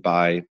made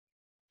by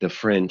the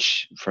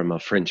French, from a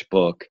French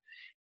book,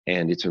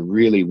 and it's a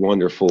really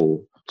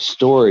wonderful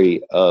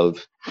story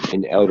of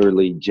an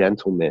elderly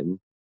gentleman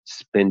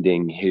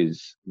spending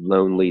his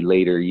lonely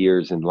later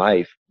years in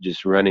life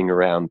just running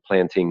around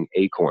planting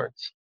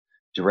acorns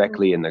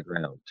directly in the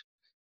ground.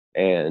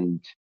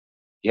 And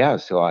yeah,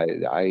 so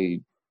I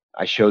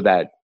show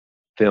that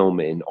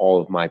film in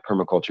all of my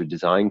permaculture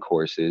design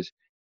courses,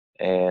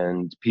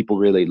 and people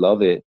really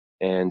love it.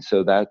 And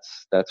so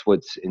that's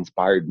what's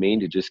inspired me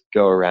to just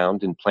go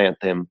around and plant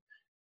them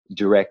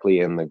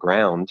directly in the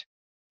ground,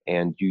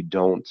 and you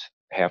don't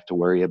have to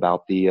worry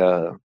about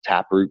the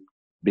taproot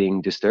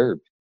being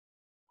disturbed.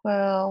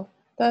 Wow,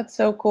 that's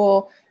so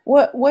cool.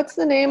 What's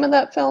the name of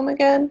that film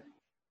again?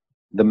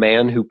 The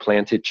Man Who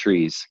Planted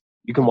Trees.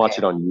 You can watch Okay.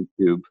 it on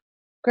YouTube.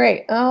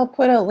 Great. I'll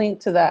put a link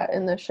to that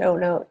in the show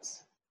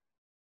notes.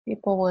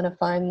 People want to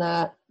find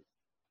that.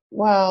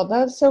 Wow,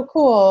 that's so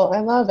cool. I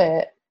love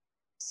it.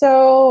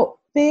 So,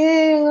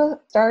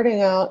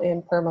 starting out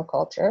in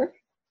permaculture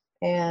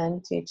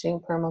and teaching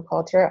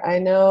permaculture, I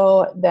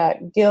know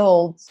that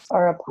guilds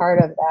are a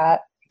part of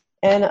that.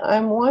 And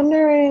I'm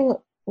wondering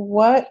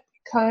what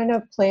kind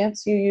of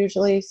plants you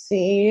usually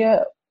see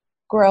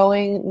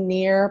growing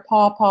near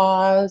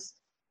pawpaws,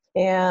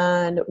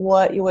 and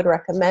what you would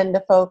recommend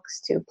to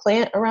folks to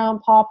plant around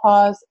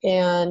pawpaws,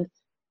 and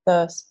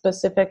the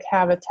specific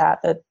habitat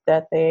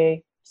that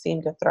they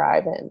seem to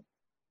thrive in.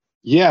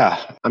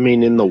 Yeah, I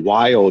mean, in the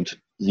wild,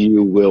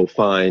 you will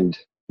find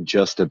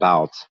just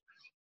about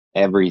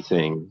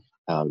everything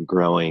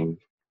growing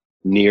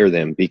near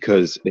them,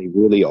 because they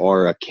really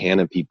are a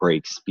canopy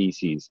break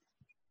species.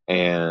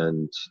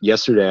 And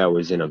yesterday I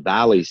was in a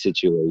valley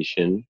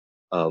situation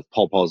of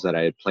pawpaws that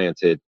I had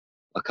planted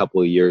a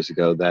couple of years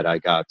ago that I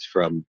got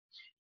from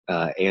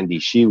Andy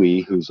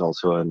Shiwi, who's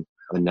also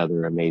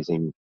another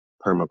amazing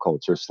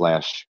permaculture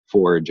slash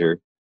forager.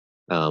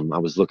 I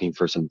was looking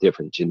for some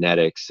different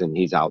genetics, and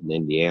he's out in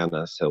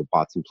Indiana, so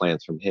bought some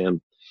plants from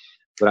him.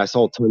 But I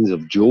saw tons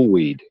of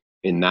jewelweed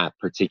in that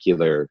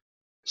particular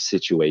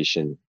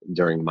situation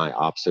during my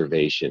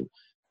observation.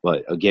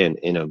 But again,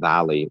 in a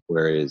valley,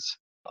 whereas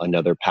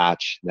another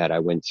patch that I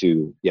went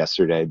to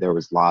yesterday, there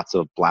was lots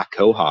of black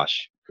cohosh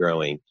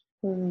growing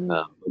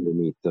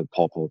underneath the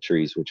pawpaw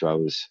trees, which I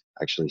was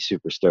actually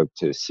super stoked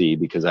to see,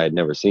 because I had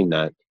never seen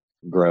that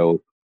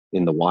grow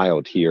in the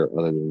wild here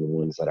other than the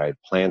ones that I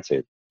had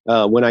planted.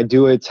 When I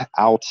do it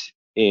out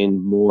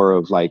in more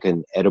of like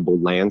an edible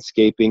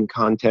landscaping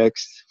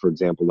context, for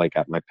example, like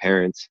at my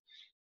parents',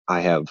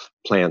 I have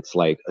plants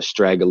like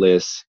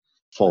astragalus,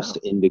 false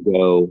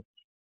indigo,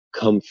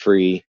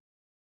 comfrey,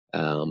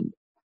 um,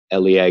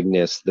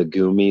 Elaeagnus, the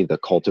gumi, the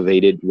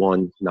cultivated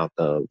one, not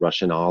the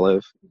Russian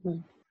olive,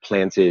 Mhm.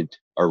 planted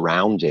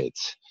around it,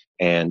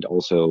 and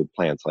also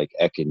plants like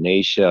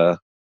echinacea.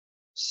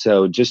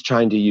 So just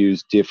trying to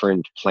use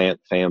different plant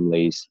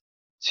families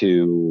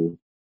to,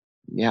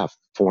 yeah,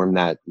 form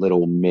that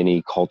little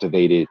mini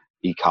cultivated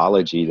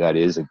ecology that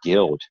is a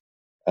guild.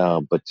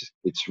 But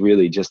it's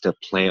really just a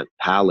plant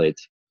palette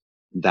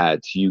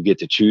that you get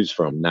to choose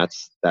from.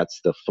 That's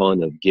the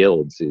fun of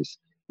guilds, is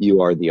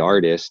you are the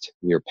artist,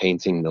 you're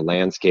painting the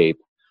landscape,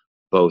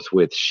 both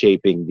with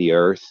shaping the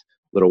earth,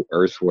 little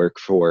earthwork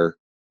for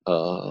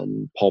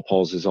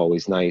pawpaws is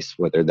always nice,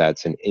 whether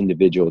that's an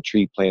individual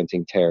tree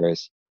planting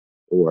terrace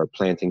or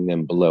planting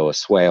them below a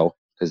swale,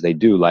 because they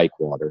do like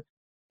water.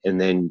 And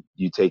then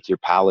you take your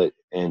palette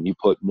and you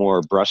put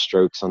more brush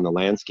strokes on the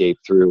landscape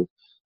through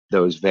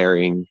those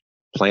varying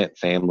plant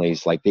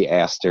families, like the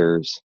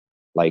asters,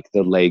 like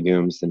the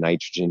legumes, the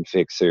nitrogen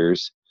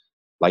fixers,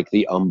 like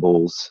the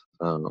umbels.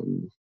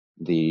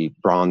 The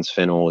bronze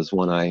fennel is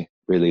one I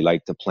really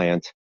like to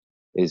plant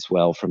as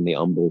well, from the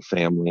umbel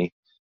family.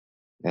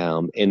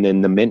 And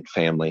then the mint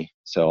family.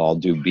 So I'll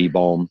do bee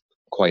balm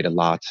quite a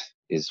lot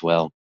as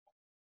well.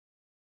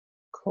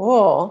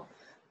 Cool.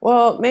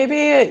 Well,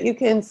 maybe you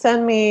can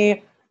send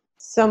me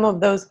some of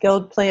those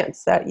guild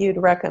plants that you'd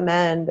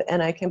recommend,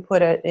 and I can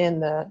put it in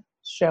the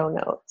show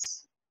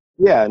notes.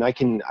 Yeah, and I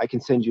can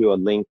send you a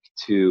link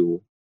to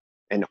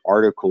an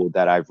article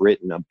that I've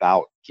written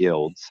about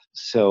guilds.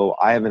 So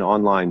I have an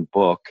online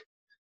book.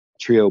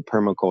 Trio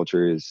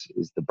Permaculture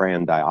is the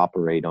brand I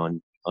operate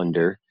on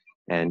under,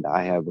 and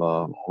I have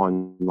a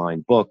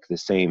online book, the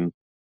same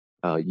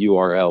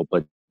URL,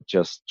 but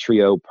just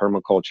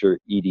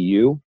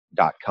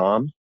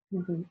triopermacultureedu.com,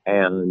 Mhm.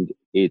 and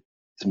it's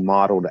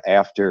modeled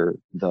after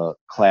the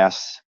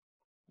class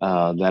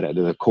that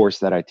the course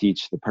that I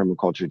teach, the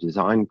permaculture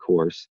design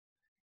course,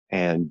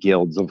 and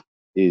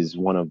is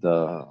one of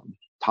the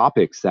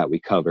topics that we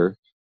cover.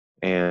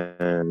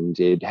 And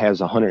it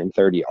has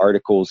 130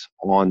 articles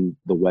on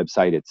the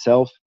website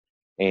itself,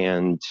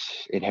 and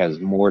it has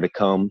more to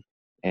come.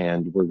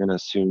 And we're going to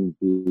soon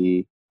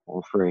be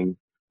offering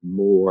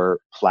more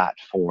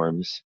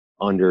platforms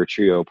under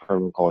Trio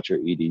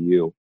Permaculture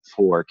EDU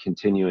for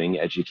continuing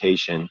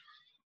education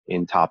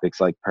in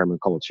topics like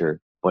permaculture,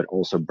 but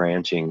also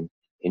branching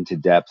into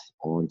depth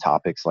on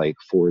topics like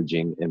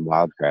foraging and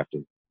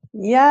wildcrafting.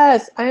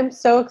 Yes, I'm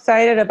so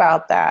excited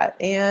about that.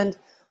 And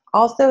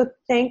also,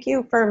 thank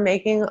you for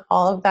making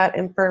all of that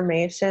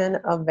information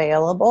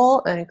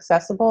available and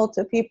accessible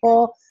to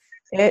people.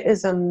 It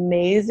is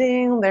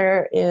amazing.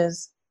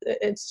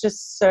 It's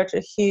just such a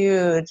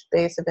huge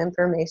base of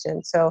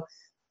information. So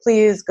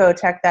please go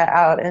check that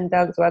out. And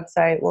Doug's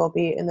website will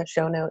be in the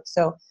show notes.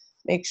 So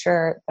make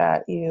sure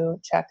that you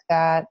check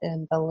that,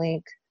 and the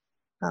link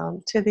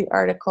to the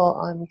article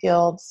on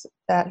guilds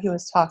that he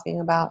was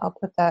talking about. I'll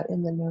put that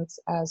in the notes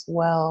as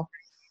well.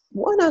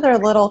 One other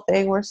little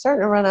thing, we're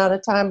starting to run out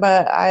of time,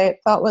 but I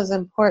thought was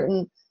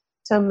important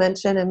to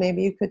mention, and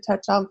maybe you could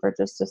touch on for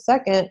just a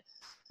second,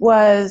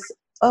 was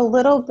a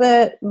little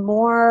bit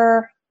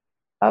more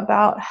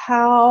about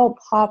how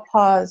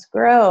pawpaws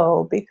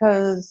grow,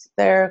 because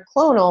they're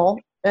clonal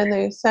and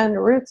they send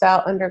roots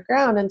out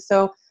underground. And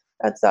so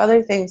that's the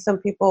other thing some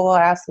people will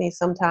ask me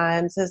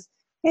sometimes is,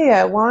 hey,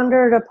 I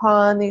wandered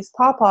upon these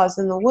pawpaws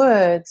in the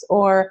woods,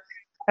 or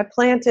I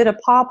planted a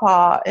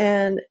pawpaw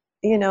and,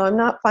 I'm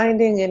not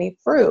finding any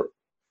fruit.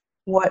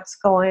 What's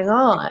going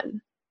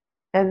on?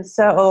 And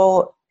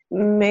so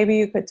maybe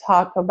you could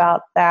talk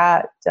about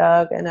that,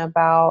 Doug, and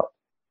about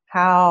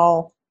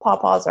how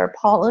pawpaws are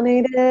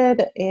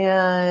pollinated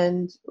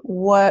and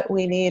what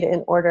we need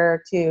in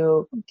order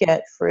to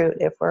get fruit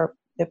if we're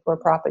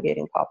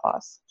propagating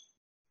pawpaws.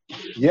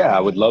 Yeah, I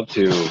would love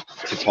to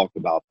talk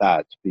about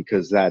that,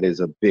 because that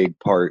is a big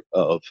part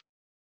of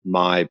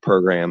my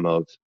program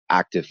of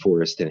active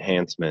forest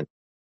enhancement.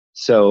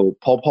 So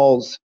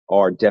pawpaws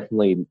are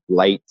definitely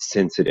light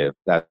sensitive.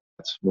 That's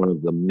one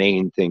of the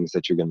main things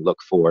that you're going to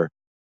look for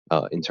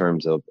in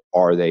terms of,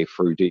 are they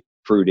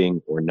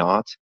fruiting or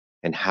not,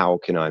 and how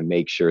can I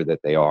make sure that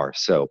they are.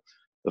 So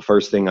the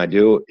first thing I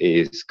do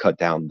is cut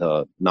down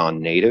the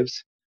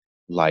non-natives,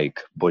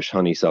 like bush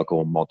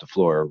honeysuckle,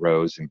 multiflora,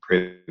 rose, and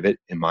privet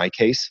in my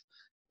case,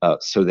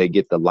 so they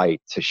get the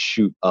light to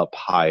shoot up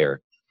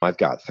higher. I've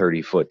got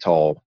 30-foot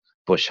tall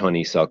bush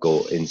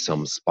honeysuckle in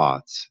some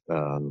spots.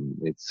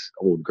 It's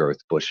old growth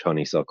bush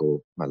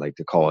honeysuckle, I like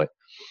to call it.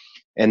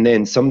 And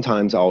then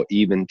sometimes I'll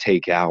even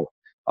take out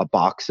a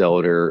box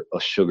elder, a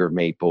sugar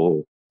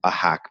maple, a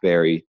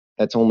hackberry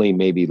that's only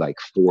maybe like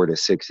 4 to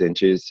 6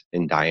 inches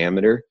in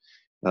diameter,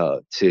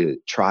 to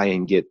try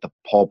and get the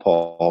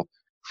pawpaw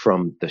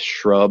from the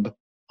shrub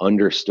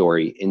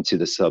understory into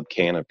the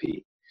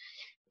subcanopy.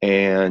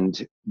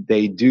 And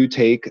they do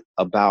take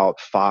about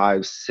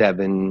 5,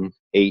 7,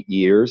 8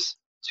 years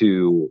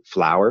to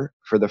flower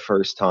for the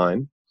first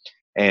time.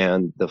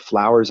 And the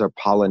flowers are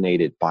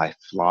pollinated by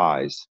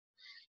flies.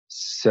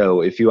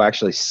 So if you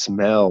actually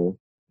smell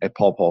a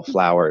pawpaw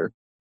flower,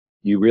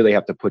 you really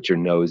have to put your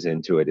nose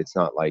into it. It's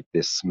not like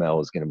this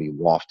smell is going to be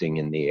wafting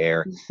in the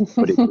air,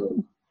 but it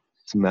will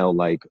smell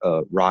like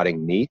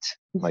rotting meat,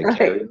 like Right.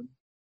 carrion,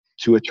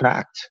 to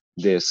attract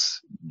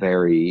this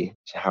very,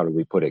 how do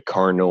we put it,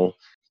 carnal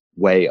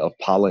way of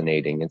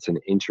pollinating. It's an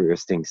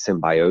interesting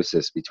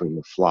symbiosis between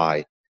the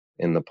fly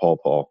and the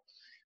pawpaw.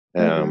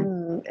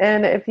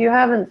 And if you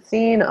haven't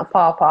seen a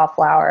pawpaw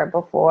flower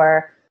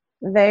before,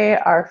 they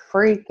are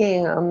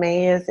freaking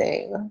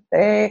amazing.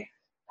 They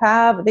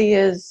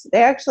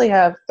actually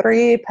have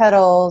 3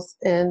 petals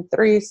and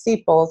 3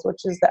 sepals,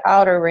 which is the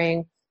outer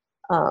ring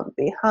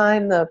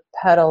behind the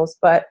petals.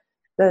 But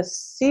the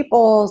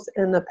sepals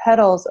and the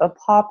petals of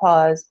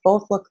pawpaws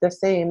both look the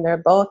same. They're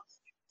both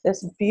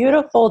this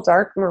beautiful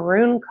dark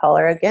maroon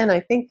color. Again, I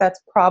think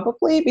that's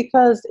probably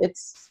because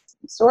it's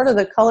sort of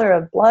the color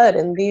of blood,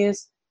 and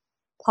these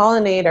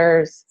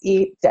pollinators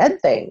eat dead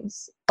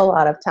things a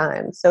lot of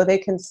times, so they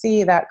can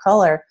see that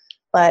color.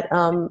 But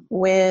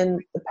when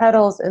the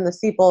petals and the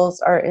sepals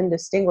are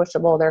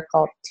indistinguishable, they're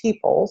called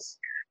tepals.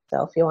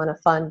 So if you want a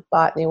fun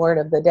botany word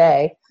of the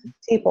day,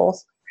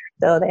 tepals.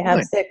 So they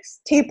have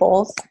 6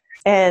 tepals,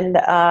 and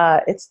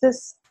it's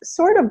this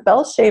sort of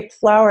bell-shaped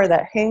flower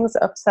that hangs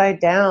upside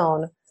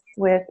down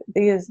with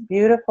these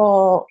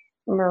beautiful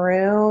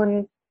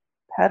maroon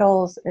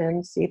petals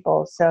and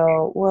sepals.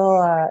 So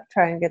we'll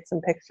try and get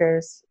some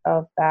pictures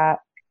of that,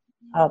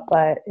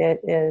 but it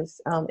is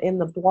in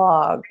the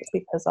blog,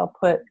 because I'll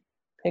put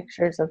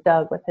pictures of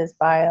Doug with his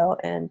bio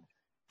and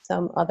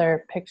some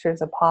other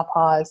pictures of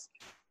pawpaws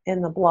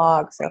in the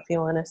blog. So if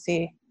you want to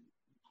see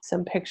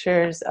some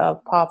pictures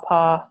of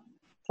pawpaw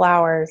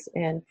flowers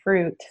and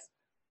fruit,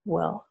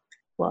 we'll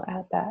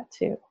add that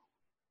too.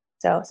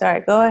 So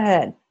sorry, go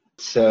ahead.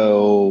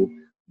 So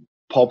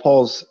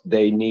pawpaws,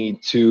 they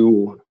need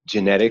 2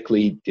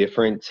 genetically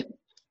different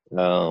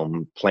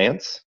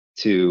plants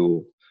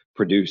to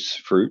produce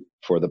fruit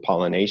for the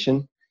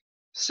pollination.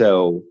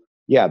 So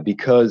yeah,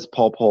 because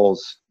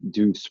pawpaws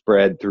do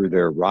spread through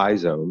their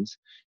rhizomes,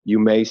 you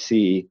may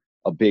see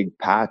a big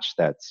patch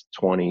that's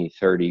 20,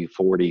 30,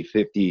 40,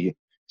 50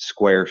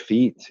 square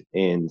feet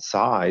in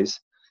size,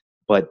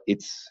 but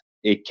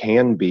it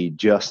can be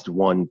just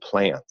one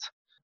plant.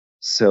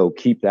 So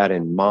keep that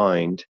in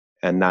mind,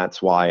 and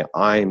that's why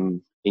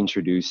I'm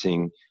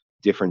introducing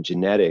different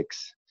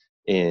genetics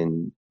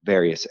in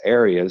various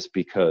areas,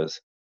 because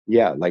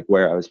yeah, like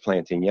where I was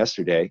planting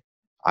yesterday,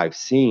 I've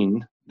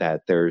seen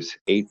that there's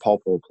 8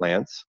 pawpaw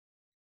plants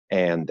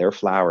and they're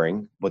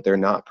flowering, but they're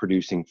not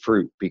producing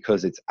fruit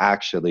because it's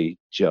actually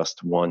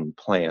just one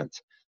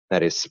plant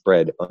that is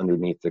spread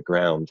underneath the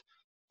ground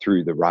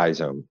through the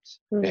rhizomes.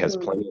 It has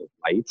plenty of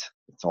light.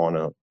 It's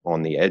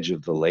on the edge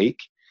of the lake,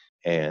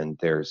 and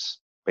there's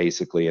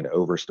basically an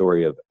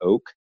overstory of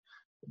oak,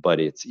 but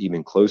it's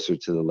even closer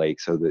to the lake,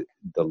 so that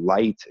the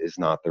light is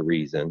not the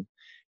reason.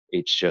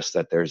 It's just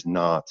that there's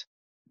not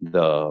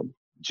the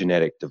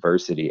genetic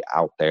diversity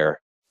out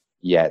there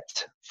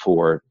yet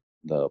for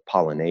the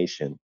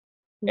pollination.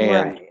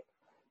 And Right.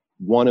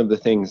 one of the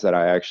things that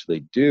I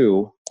actually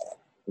do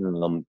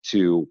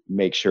to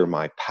make sure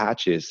my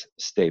patches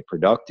stay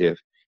productive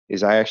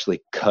is I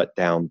actually cut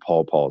down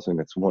pawpaws, and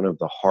it's one of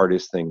the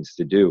hardest things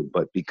to do.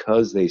 But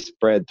because they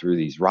spread through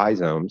these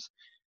rhizomes,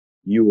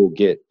 you will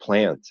get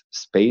plant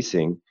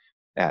spacing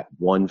at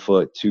 1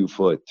 foot, 2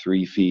 foot,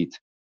 3 feet,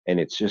 and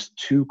it's just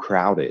too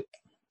crowded.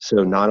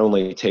 So not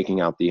only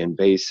taking out the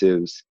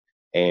invasives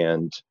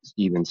and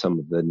even some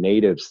of the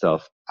native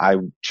stuff, I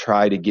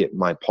try to get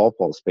my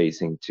pawpaw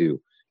spacing to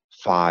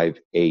 5,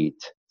 8,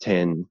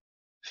 10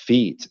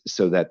 feet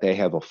so that they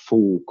have a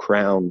full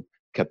crown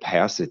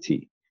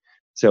capacity.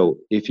 So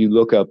if you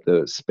look up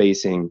the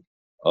spacing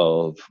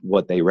of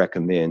what they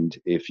recommend,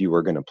 if you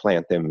were going to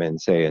plant them in,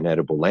 say, an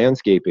edible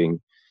landscaping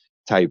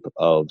type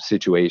of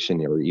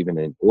situation or even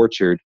an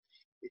orchard,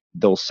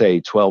 they'll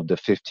say 12 to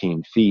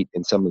 15 feet,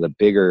 and some of the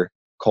bigger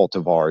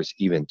cultivars,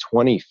 even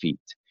 20 feet.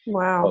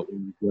 Wow. But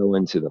when you go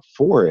into the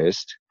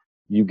forest,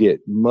 you get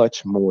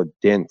much more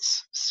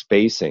dense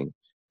spacing.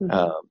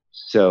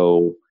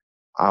 So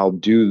I'll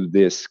do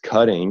this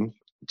cutting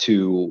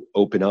to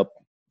open up,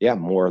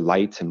 more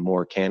light and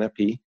more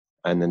canopy,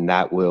 and then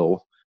that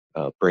will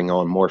bring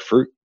on more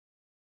fruit.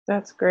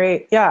 That's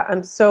great. Yeah,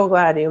 I'm so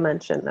glad you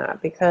mentioned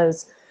that,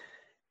 because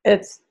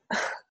it's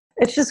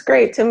just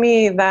great to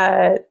me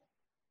that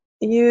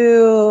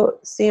you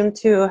seem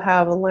to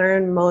have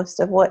learned most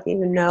of what you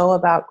know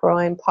about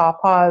growing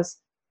pawpaws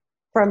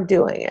from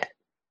doing it,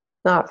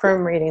 not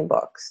from reading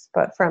books,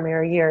 but from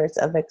your years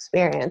of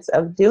experience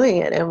of doing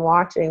it and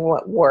watching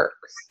what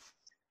works.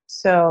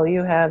 So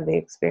you have the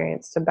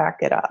experience to back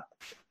it up.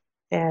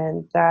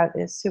 And that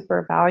is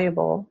super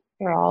valuable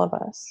for all of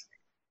us.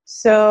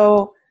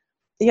 So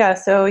yeah,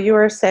 so you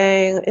were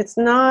saying it's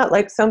not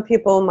like some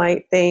people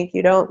might think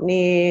you don't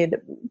need,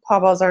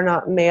 pawpaws are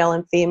not male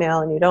and female,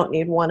 and you don't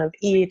need one of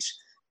each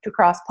to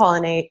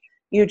cross-pollinate.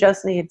 You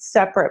just need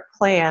separate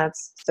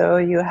plants, so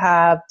you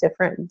have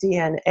different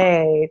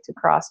DNA to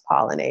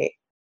cross-pollinate.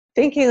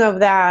 Thinking of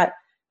that,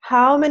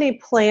 how many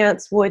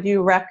plants would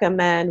you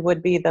recommend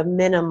would be the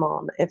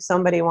minimum if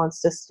somebody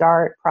wants to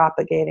start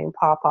propagating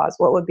pawpaws?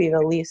 What would be the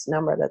least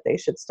number that they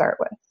should start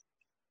with?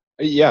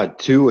 Yeah,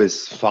 two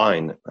is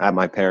fine. At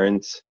my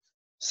parents'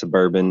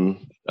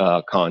 suburban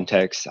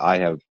context, I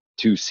have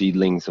two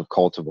seedlings of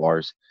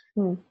cultivars,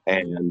 Hmm.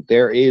 and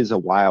there is a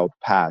wild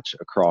patch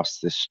across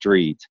the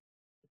street,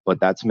 but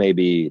that's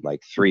maybe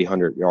like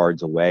 300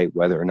 yards away.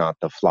 Whether or not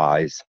the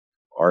flies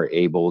are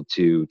able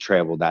to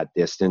travel that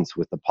distance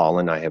with the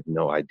pollen, I have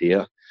no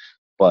idea.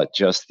 But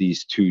just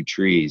these two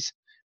trees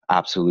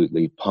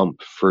absolutely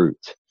pump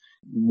fruit.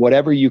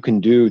 Whatever you can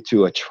do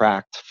to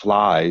attract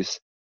flies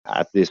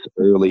at this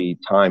early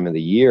time of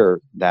the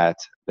year that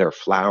they're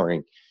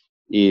flowering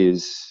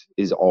is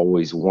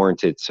always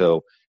warranted.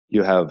 So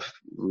you have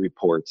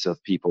reports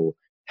of people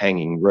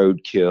hanging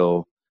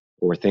roadkill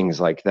or things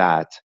like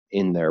that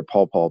in their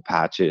pawpaw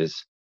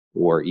patches,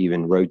 or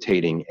even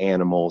rotating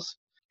animals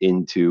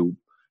into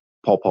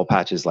pawpaw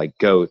patches like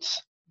goats.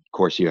 Of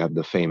course, you have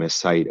the famous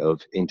site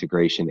of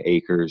Integration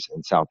Acres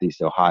in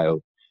Southeast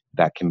Ohio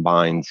that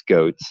combines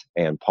goats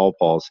and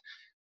pawpaws.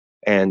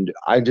 And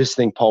I just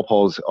think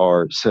pawpaws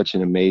are such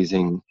an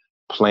amazing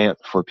plant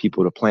for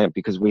people to plant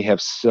because we have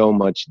so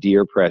much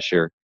deer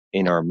pressure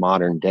in our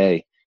modern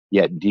day,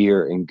 yet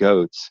deer and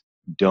goats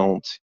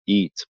don't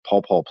eat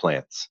pawpaw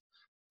plants.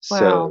 Wow.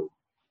 So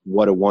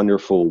what a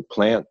wonderful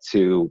plant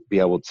to be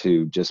able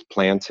to just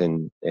plant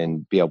and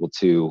be able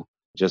to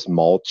just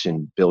mulch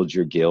and build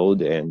your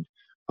guild and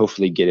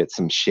hopefully get it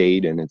some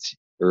shade in its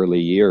early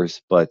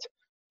years. But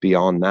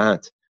beyond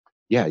that,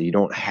 yeah, you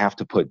don't have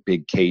to put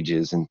big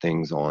cages and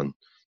things on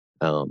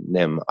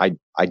them.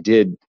 I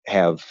did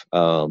have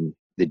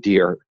the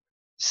deer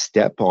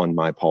step on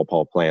my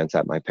pawpaw plants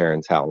at my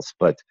parents' house,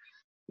 but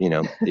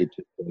it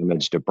just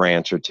damaged a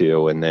branch or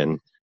two, and then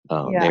they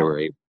Yeah. were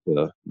able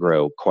to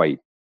grow quite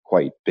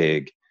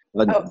big.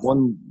 But Oh,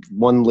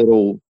 one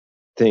little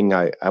thing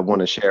I want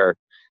to share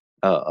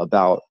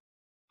about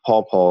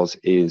pawpaws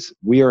is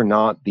we are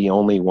not the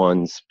only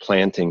ones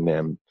planting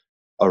them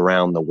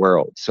around the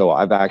world. So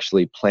I've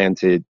actually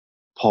planted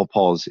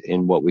pawpaws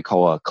in what we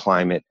call a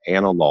climate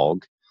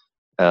analog,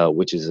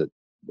 which is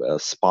a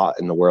spot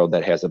in the world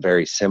that has a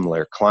very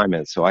similar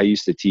climate. So I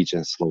used to teach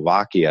in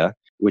Slovakia,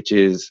 which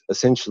is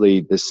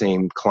essentially the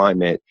same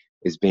climate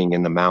as being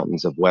in the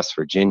mountains of West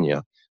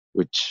Virginia,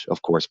 which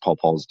of course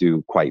pawpaws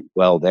do quite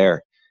well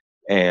there.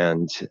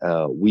 And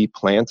we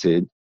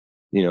planted,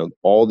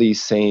 all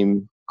these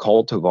same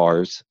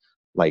cultivars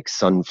like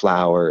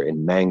sunflower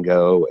and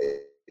mango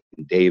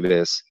and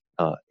Davis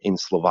in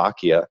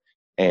Slovakia.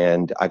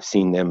 And I've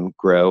seen them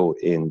grow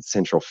in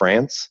central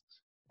France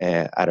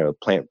at a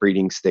plant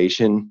breeding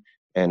station.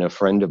 And a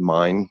friend of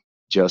mine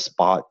just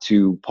bought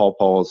two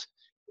pawpaws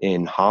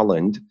in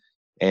Holland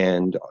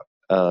and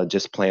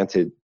just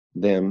planted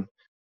them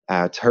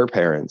at her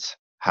parents'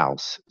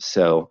 house.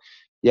 So,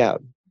 yeah,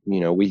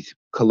 we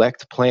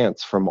collect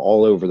plants from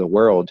all over the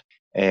world.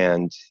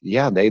 And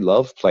yeah, they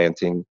love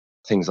planting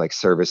things like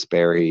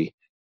serviceberry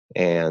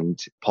and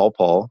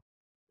pawpaw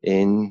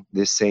in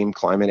this same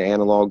climate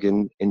analog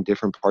in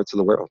different parts of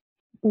the world.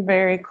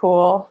 very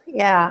cool.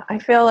 Yeah, I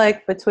feel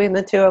like between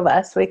the two of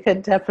us, we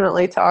could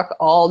definitely talk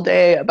all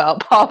day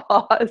about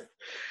pawpaws.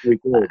 Pretty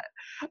cool.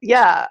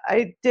 Yeah,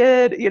 I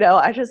did.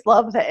 I just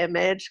love the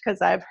image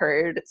because I've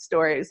heard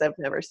stories, I've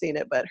never seen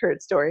it, but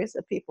heard stories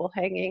of people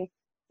hanging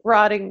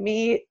rotting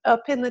meat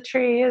up in the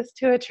trees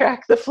to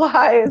attract the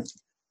flies.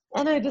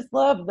 And I just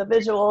love the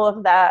visual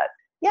of that.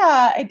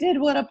 Yeah, I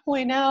did want to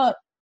point out,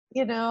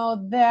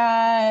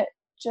 that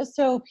just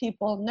so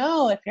people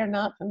know, if you're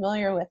not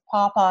familiar with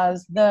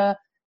pawpaws, the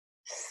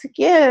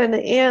skin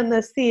and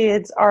the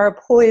seeds are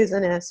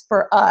poisonous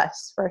for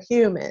us, for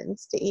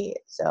humans to eat.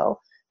 So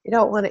you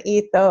don't want to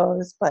eat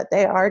those, but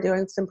they are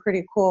doing some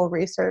pretty cool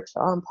research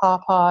on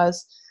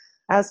pawpaws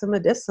as a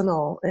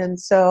medicinal. And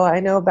so I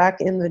know back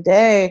in the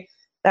day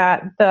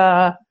that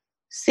the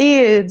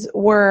seeds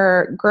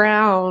were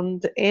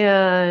ground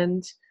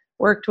and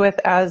worked with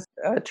as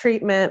a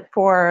treatment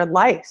for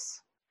lice.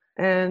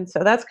 And so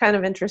that's kind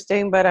of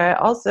interesting. But I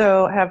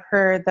also have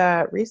heard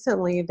that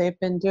recently they've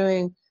been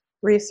doing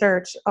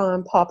research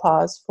on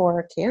pawpaws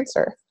for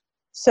cancer.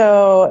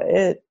 So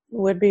it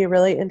would be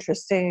really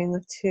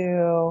interesting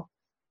to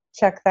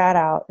check that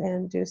out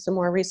and do some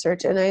more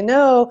research. And I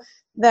know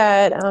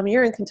that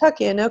you're in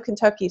Kentucky. I know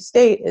Kentucky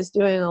State is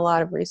doing a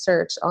lot of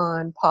research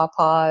on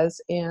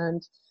pawpaws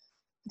and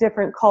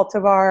different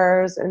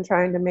cultivars and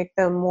trying to make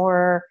them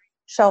more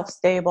shelf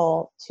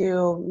stable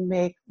to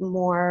make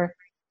more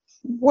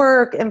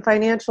work and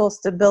financial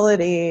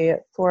stability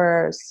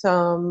for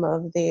some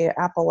of the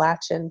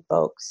Appalachian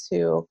folks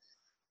who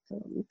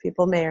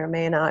people may or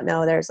may not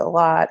know there's a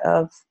lot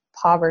of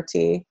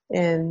poverty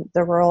in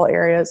the rural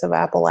areas of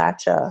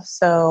Appalachia.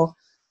 So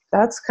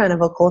that's kind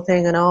of a cool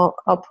thing. And I'll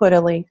put a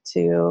link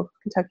to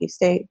Kentucky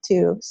State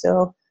too,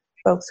 so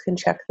folks can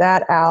check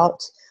that out.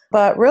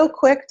 But real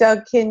quick,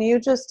 Doug, can you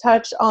just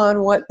touch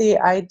on what the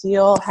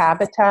ideal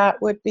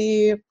habitat would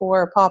be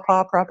for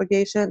pawpaw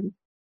propagation?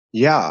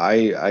 Yeah,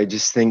 I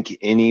just think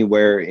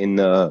anywhere in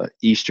the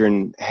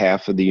eastern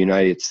half of the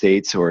United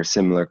States or a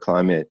similar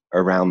climate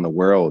around the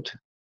world.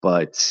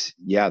 But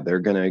yeah, they're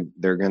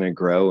gonna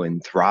grow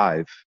and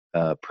thrive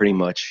pretty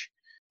much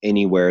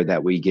anywhere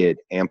that we get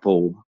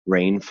ample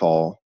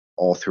rainfall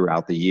all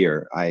throughout the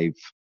year. I've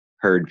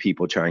heard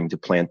people trying to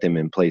plant them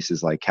in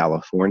places like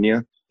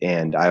California,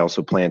 and I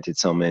also planted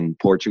some in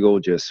Portugal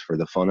just for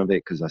the fun of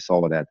it because I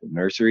saw it at the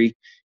nursery,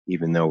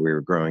 even though we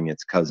were growing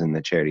its cousin,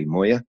 the cherry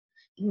moya,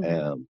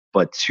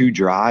 but too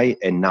dry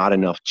and not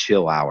enough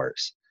chill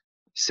hours.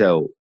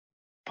 So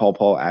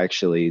Paw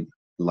actually,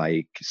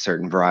 like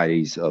certain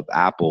varieties of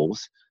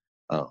apples,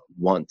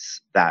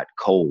 wants that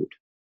cold.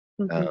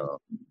 Mm-hmm. Uh,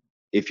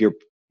 if you're,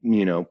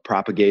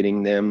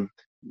 propagating them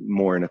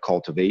more in a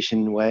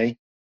cultivation way,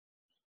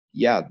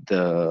 yeah,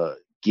 the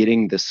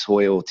getting the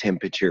soil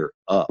temperature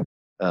up,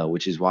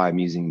 which is why I'm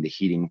using the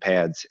heating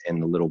pads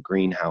and the little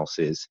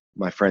greenhouses.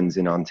 My friends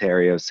in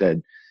Ontario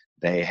said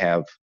they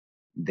have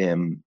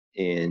them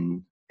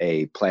in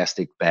a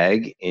plastic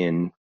bag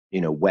in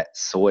wet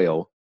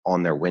soil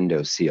on their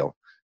window seal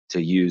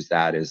to use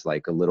that as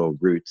like a little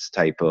roots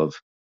type of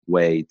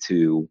way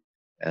to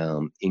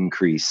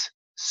increase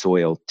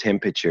soil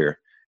temperature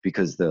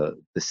because the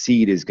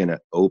seed is going to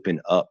open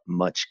up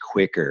much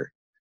quicker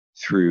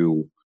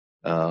through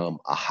a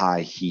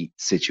high heat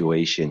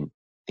situation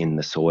in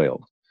the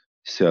soil.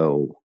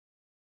 So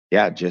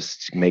yeah,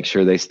 just make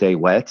sure they stay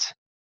wet,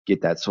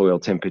 get that soil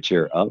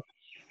temperature up,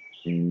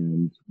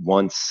 and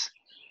once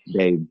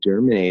they've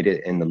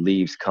germinated and the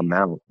leaves come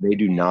out, they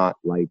do not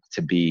like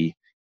to be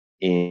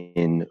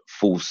in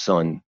full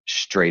sun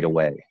straight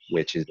away,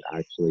 which is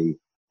actually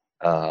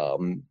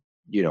um,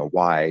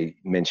 why I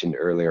mentioned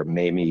earlier,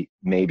 maybe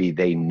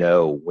they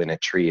know when a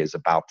tree is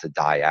about to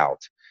die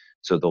out.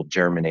 So they'll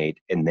germinate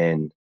and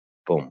then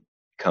boom,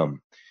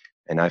 come.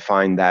 And I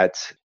find that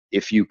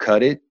if you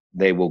cut it,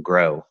 they will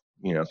grow,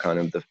 kind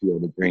of the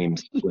field of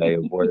dreams way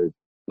of words.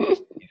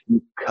 If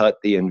you cut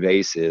the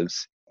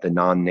invasives, the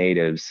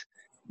non-natives,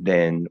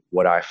 then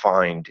what I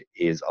find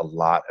is a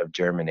lot of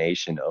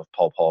germination of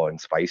pawpaw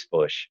and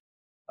spicebush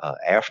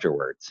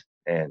afterwards.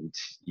 And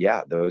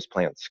yeah, those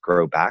plants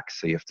grow back,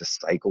 so you have to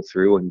cycle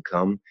through and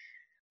come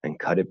and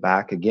cut it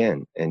back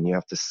again, and you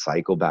have to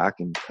cycle back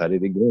and cut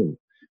it again.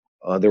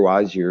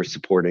 Otherwise, you're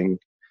supporting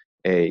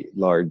a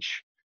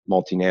large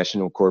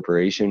multinational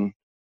corporation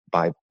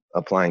by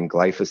applying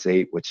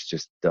glyphosate, which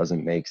just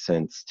doesn't make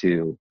sense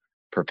to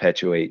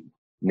perpetuate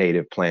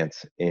native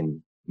plants,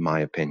 in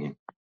my opinion.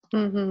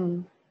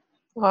 Mm-hmm.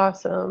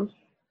 Awesome.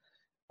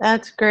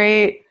 That's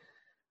great.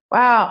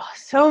 Wow,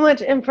 so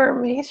much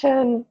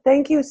information.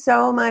 Thank you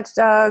so much,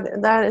 Doug.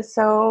 That is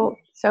so,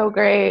 so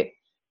great.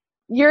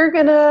 You're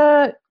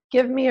gonna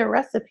give me a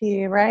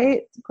recipe,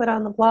 right? To put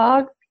on the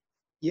blog?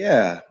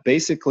 Yeah,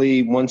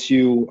 basically, once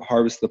you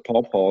harvest the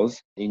pawpaws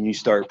and you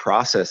start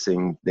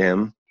processing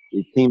them,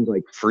 it seems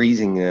like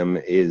freezing them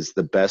is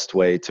the best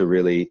way to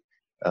really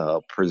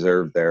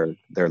preserve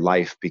their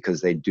life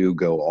because they do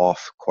go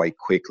off quite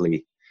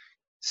quickly.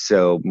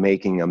 So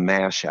making a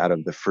mash out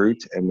of the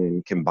fruit and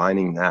then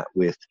combining that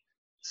with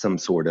some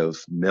sort of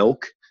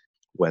milk,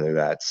 whether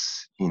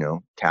that's,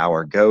 cow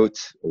or goat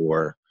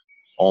or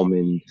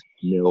almond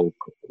milk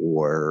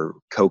or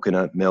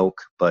coconut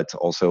milk, but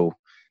also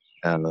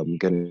I'm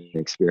going to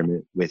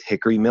experiment with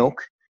hickory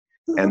milk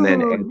and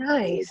then Ooh, add,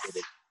 nice.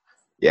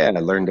 yeah, I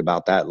learned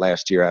about that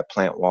last year at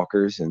Plant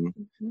Walkers and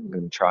I'm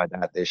going to try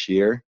that this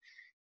year.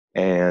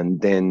 And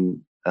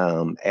then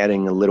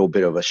adding a little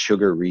bit of a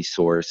sugar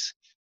resource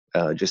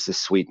just to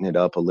sweeten it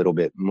up a little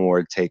bit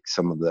more, take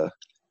some of the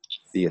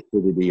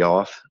acidity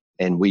off.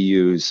 And we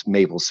use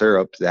maple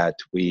syrup that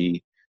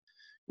we,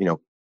 you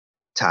know,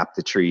 tap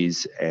the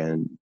trees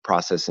and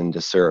process into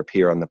syrup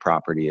here on the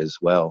property as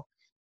well,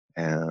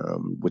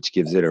 which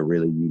gives it a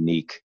really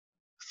unique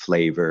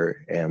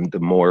flavor. And the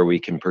more we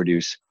can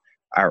produce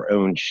our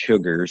own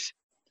sugars,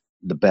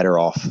 the better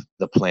off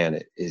the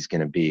planet is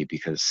going to be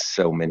because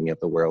so many of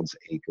the world's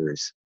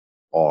acres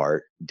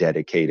are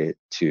dedicated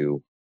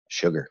to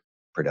sugar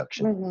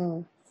production.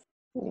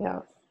 Mm-hmm. Yeah.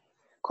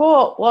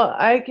 Cool. Well,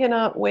 I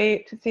cannot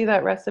wait to see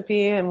that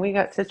recipe. And we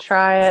got to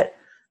try it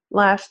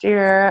last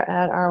year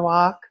at our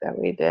walk that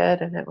we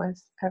did, and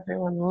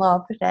everyone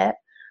loved it.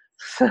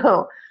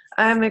 So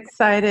I'm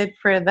excited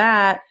for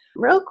that.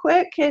 Real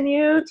quick, can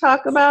you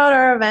talk about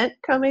our event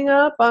coming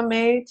up on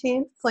May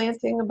 18th,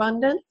 Planting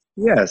Abundance?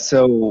 Yeah,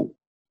 so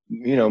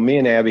me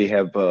and Abby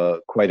have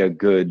quite a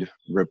good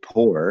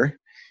rapport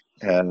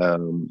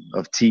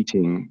of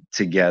teaching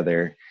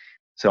together.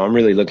 So I'm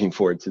really looking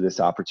forward to this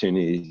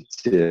opportunity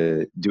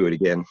to do it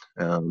again.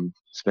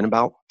 It's been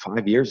about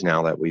 5 years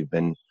now that we've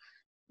been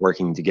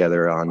working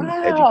together on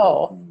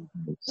Wow, education.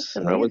 that's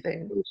That was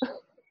amazing.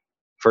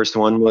 first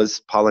one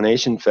was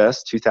Pollination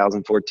Fest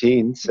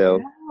 2014.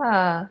 So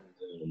Yeah.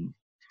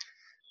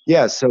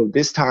 yeah, so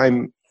this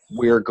time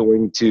we're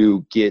going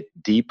to get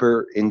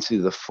deeper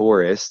into the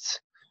forests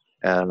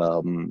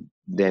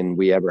than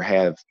we ever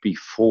have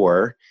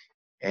before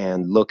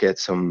and look at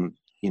some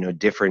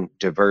different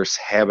diverse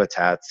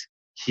habitats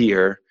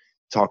here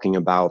talking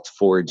about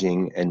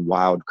foraging and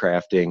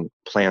wildcrafting,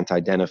 plant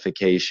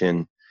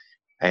identification,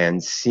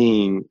 and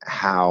seeing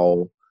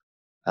how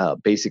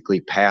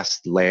basically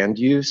past land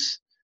use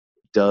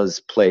does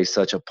play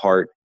such a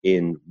part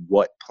in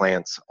what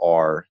plants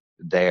are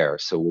there.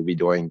 So we'll be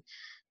doing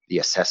the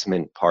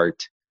assessment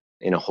part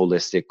in a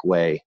holistic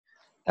way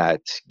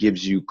that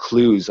gives you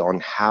clues on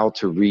how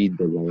to read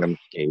the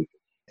landscape.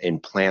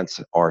 And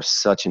plants are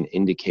such an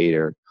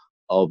indicator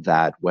of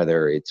that,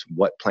 whether it's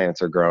what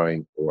plants are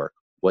growing or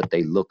what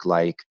they look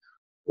like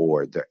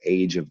or the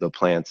age of the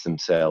plants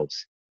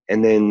themselves.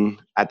 And then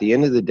at the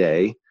end of the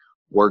day,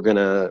 we're going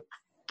to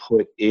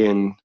put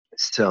in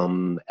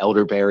some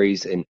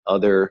elderberries and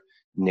other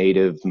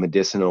native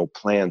medicinal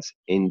plants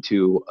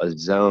into a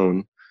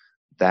zone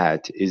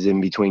that is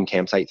in between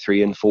campsite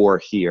 3 and 4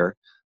 here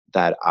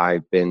that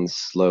I've been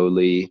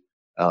slowly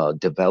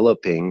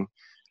developing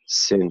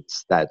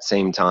since that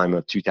same time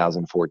of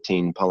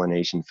 2014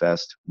 Pollination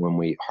Fest when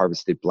we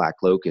harvested black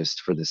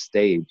locust for the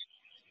stage.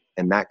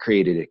 And that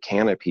created a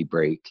canopy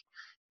break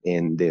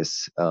in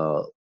this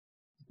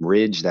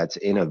ridge that's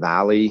in a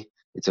valley.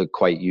 It's a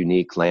quite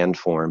unique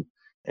landform.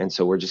 And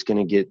so we're just going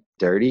to get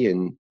dirty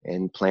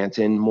and plant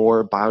in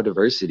more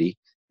biodiversity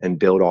and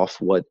build off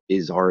what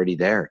is already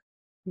there.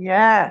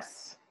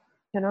 Yes.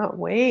 Cannot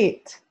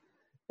wait.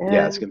 And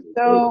Yeah, it's going to be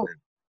so,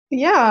 great.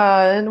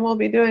 yeah, and we'll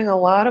be doing a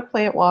lot of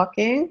plant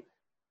walking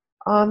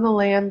on the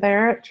land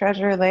there at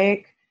Treasure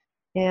Lake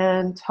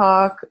and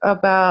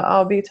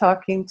I'll be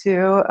talking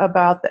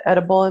about the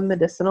edible and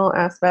medicinal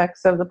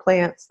aspects of the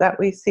plants that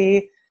we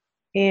see.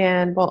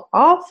 And we'll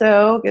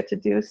also get to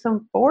do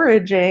some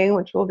foraging,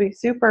 which will be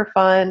super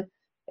fun,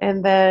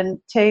 and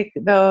then take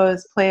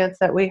those plants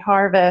that we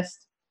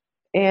harvest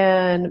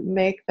and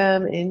make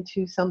them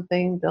into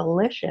something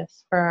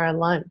delicious for our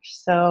lunch.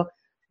 So,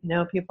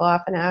 people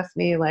often ask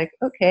me like,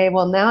 okay,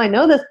 well now I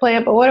know this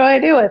plant, but what do I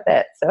do with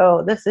it?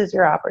 So this is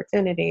your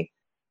opportunity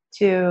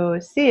to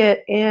see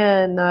it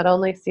and not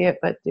only see it,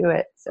 but do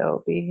it.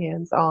 So be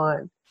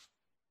hands-on.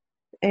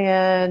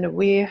 And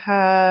we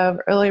have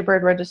early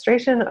bird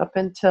registration up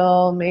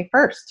until May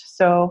 1st.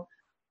 So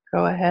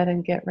go ahead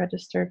and get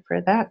registered for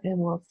that, and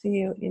we'll see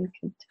you in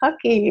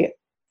Kentucky.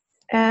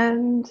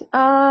 And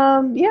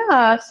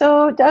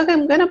so Doug,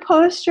 I'm going to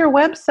post your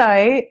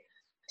website.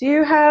 Do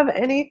you have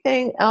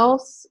anything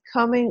else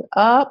coming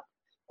up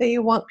that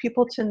you want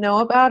people to know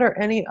about, or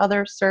any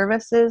other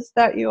services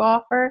that you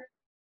offer?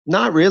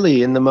 Not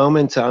really. In the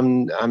moment,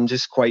 I'm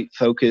just quite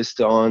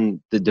focused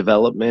on the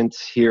development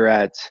here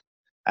at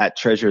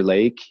Treasure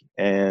Lake,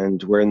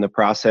 and we're in the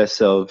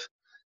process of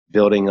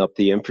building up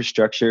the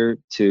infrastructure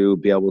to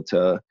be able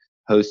to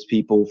host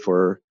people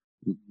for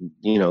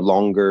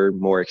longer,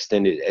 more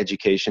extended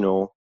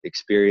educational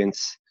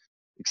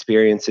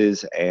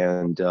experiences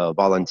and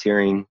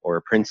volunteering or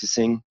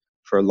apprenticing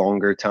for a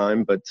longer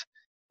time. But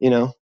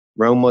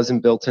Rome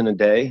wasn't built in a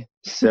day,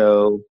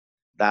 so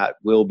that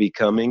will be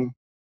coming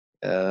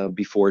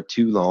before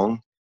too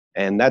long.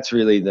 And that's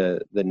really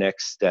the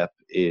next step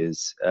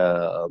is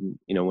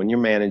when you're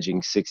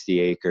managing 60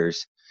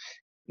 acres,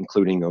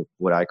 including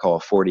what I call a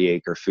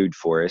 40-acre food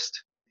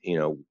forest,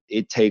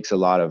 it takes a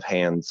lot of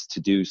hands to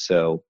do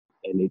so.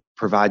 And it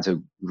provides a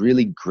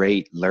really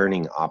great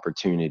learning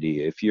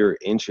opportunity. If you're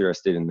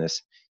interested in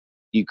this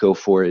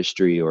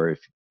ecoforestry or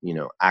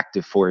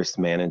active forest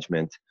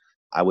management,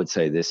 I would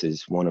say this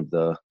is one of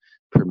the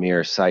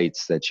premier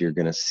sites that you're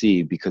going to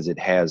see, because it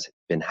has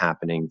been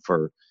happening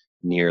for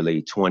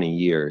nearly 20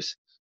 years.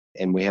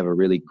 And we have a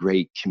really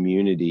great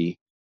community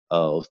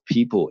of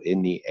people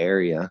in the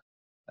area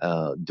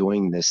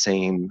doing the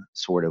same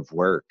sort of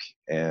work.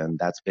 And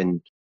that's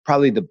been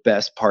probably the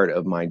best part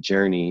of my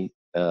journey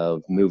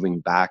of moving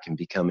back and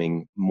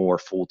becoming more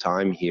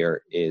full-time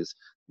here, is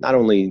not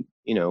only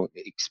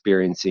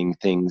experiencing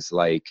things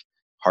like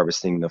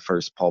harvesting the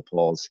first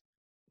pawpaws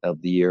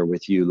of the year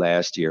with you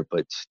last year,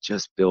 but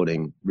just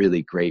building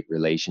really great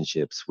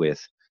relationships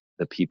with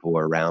the people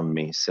around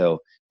me. So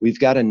we've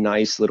got a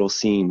nice little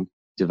scene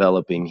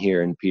developing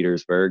here in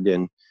Petersburg,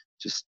 and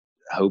just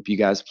hope you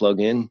guys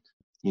plug in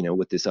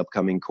with this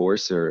upcoming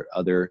course or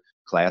other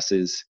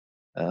classes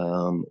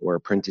or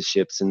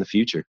apprenticeships in the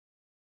future.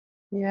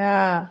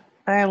 Yeah,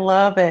 I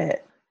love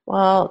it.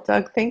 Well,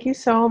 Doug, thank you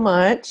so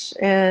much,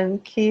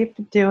 and keep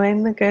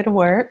doing the good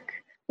work.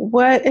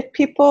 What if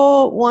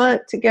people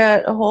want to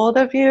get a hold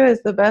of you?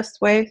 Is the best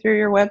way through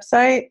your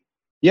website?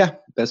 Yeah,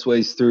 best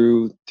way is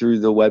through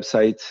the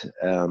website.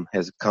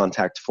 Has a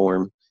contact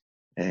form,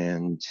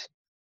 and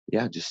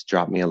just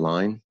drop me a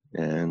line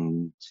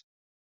and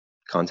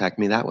contact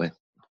me that way.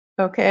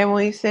 Okay,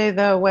 will you say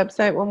the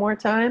website one more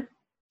time?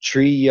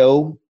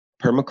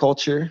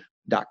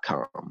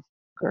 TrioPermaculture.com.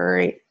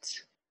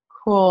 Great.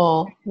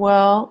 Cool.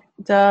 Well,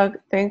 Doug,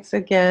 thanks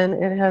again.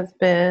 It has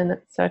been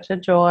such a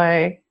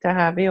joy to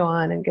have you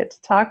on and get to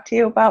talk to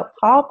you about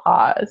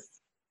pawpaws.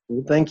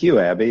 Well, thank you,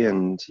 Abby.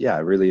 And I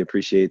really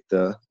appreciate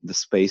the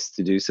space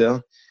to do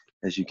so.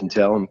 As you can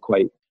tell, I'm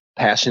quite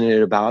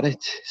passionate about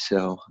it.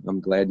 So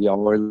I'm glad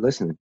y'all are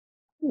listening.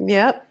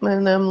 Yep,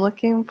 and I'm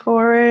looking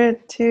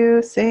forward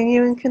to seeing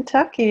you in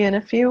Kentucky in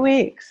a few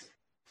weeks.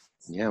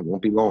 Yeah, it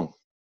won't be long.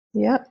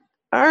 Yep.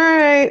 All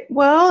right.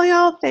 Well,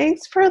 y'all,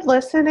 thanks for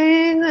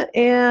listening,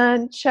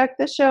 and check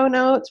the show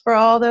notes for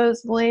all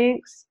those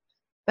links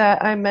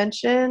that I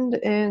mentioned,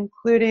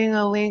 including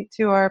a link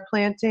to our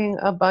Planting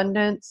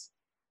Abundance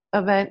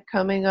event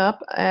coming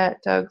up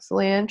at Doug's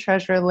Land,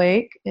 Treasure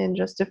Lake, in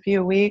just a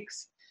few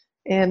weeks.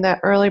 And that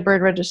early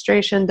bird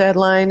registration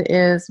deadline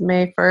is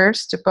May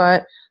 1st,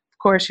 but of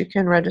course you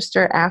can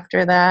register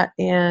after that.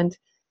 And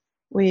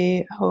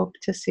we hope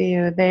to see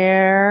you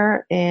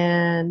there,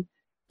 and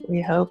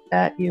we hope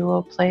that you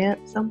will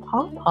plant some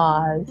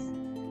pawpaws.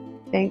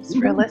 Thanks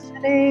for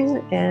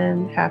listening,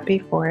 and happy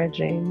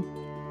foraging.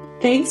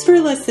 Thanks for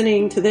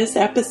listening to this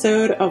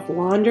episode of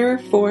Wander,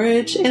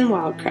 Forage, and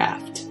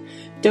Wildcraft.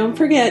 Don't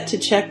forget to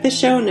check the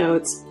show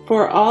notes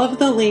for all of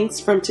the links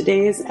from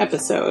today's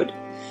episode.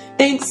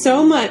 Thanks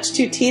so much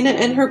to Tina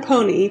and her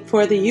pony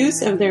for the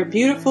use of their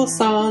beautiful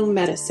song,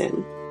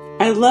 Medicine.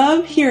 I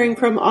love hearing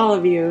from all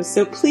of you,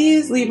 so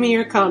please leave me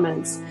your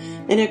comments.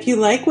 And if you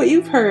like what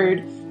you've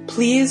heard,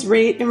 please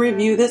rate and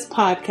review this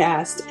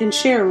podcast and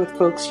share with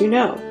folks you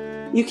know.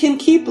 You can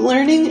keep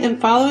learning and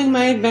following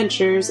my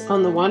adventures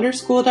on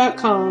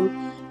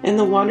thewanderschool.com and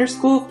the Wander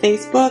School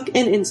Facebook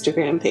and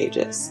Instagram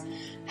pages.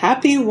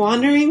 Happy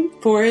wandering,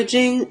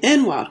 foraging,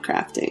 and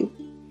wildcrafting.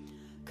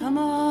 Come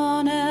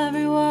on,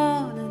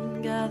 everyone,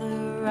 and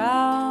gather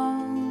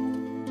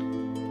round.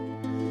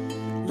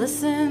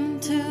 Listen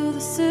to the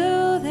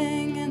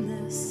soothing in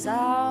this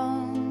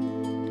sound.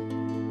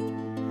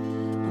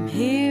 I'm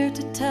here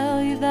to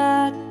tell you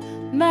that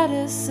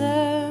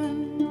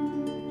medicine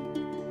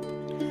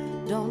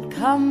don't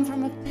come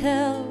from a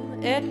pill,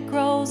 it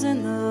grows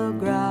in the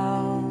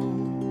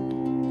ground.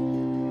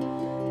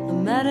 The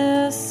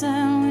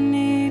medicine we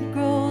need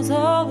grows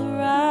all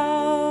around.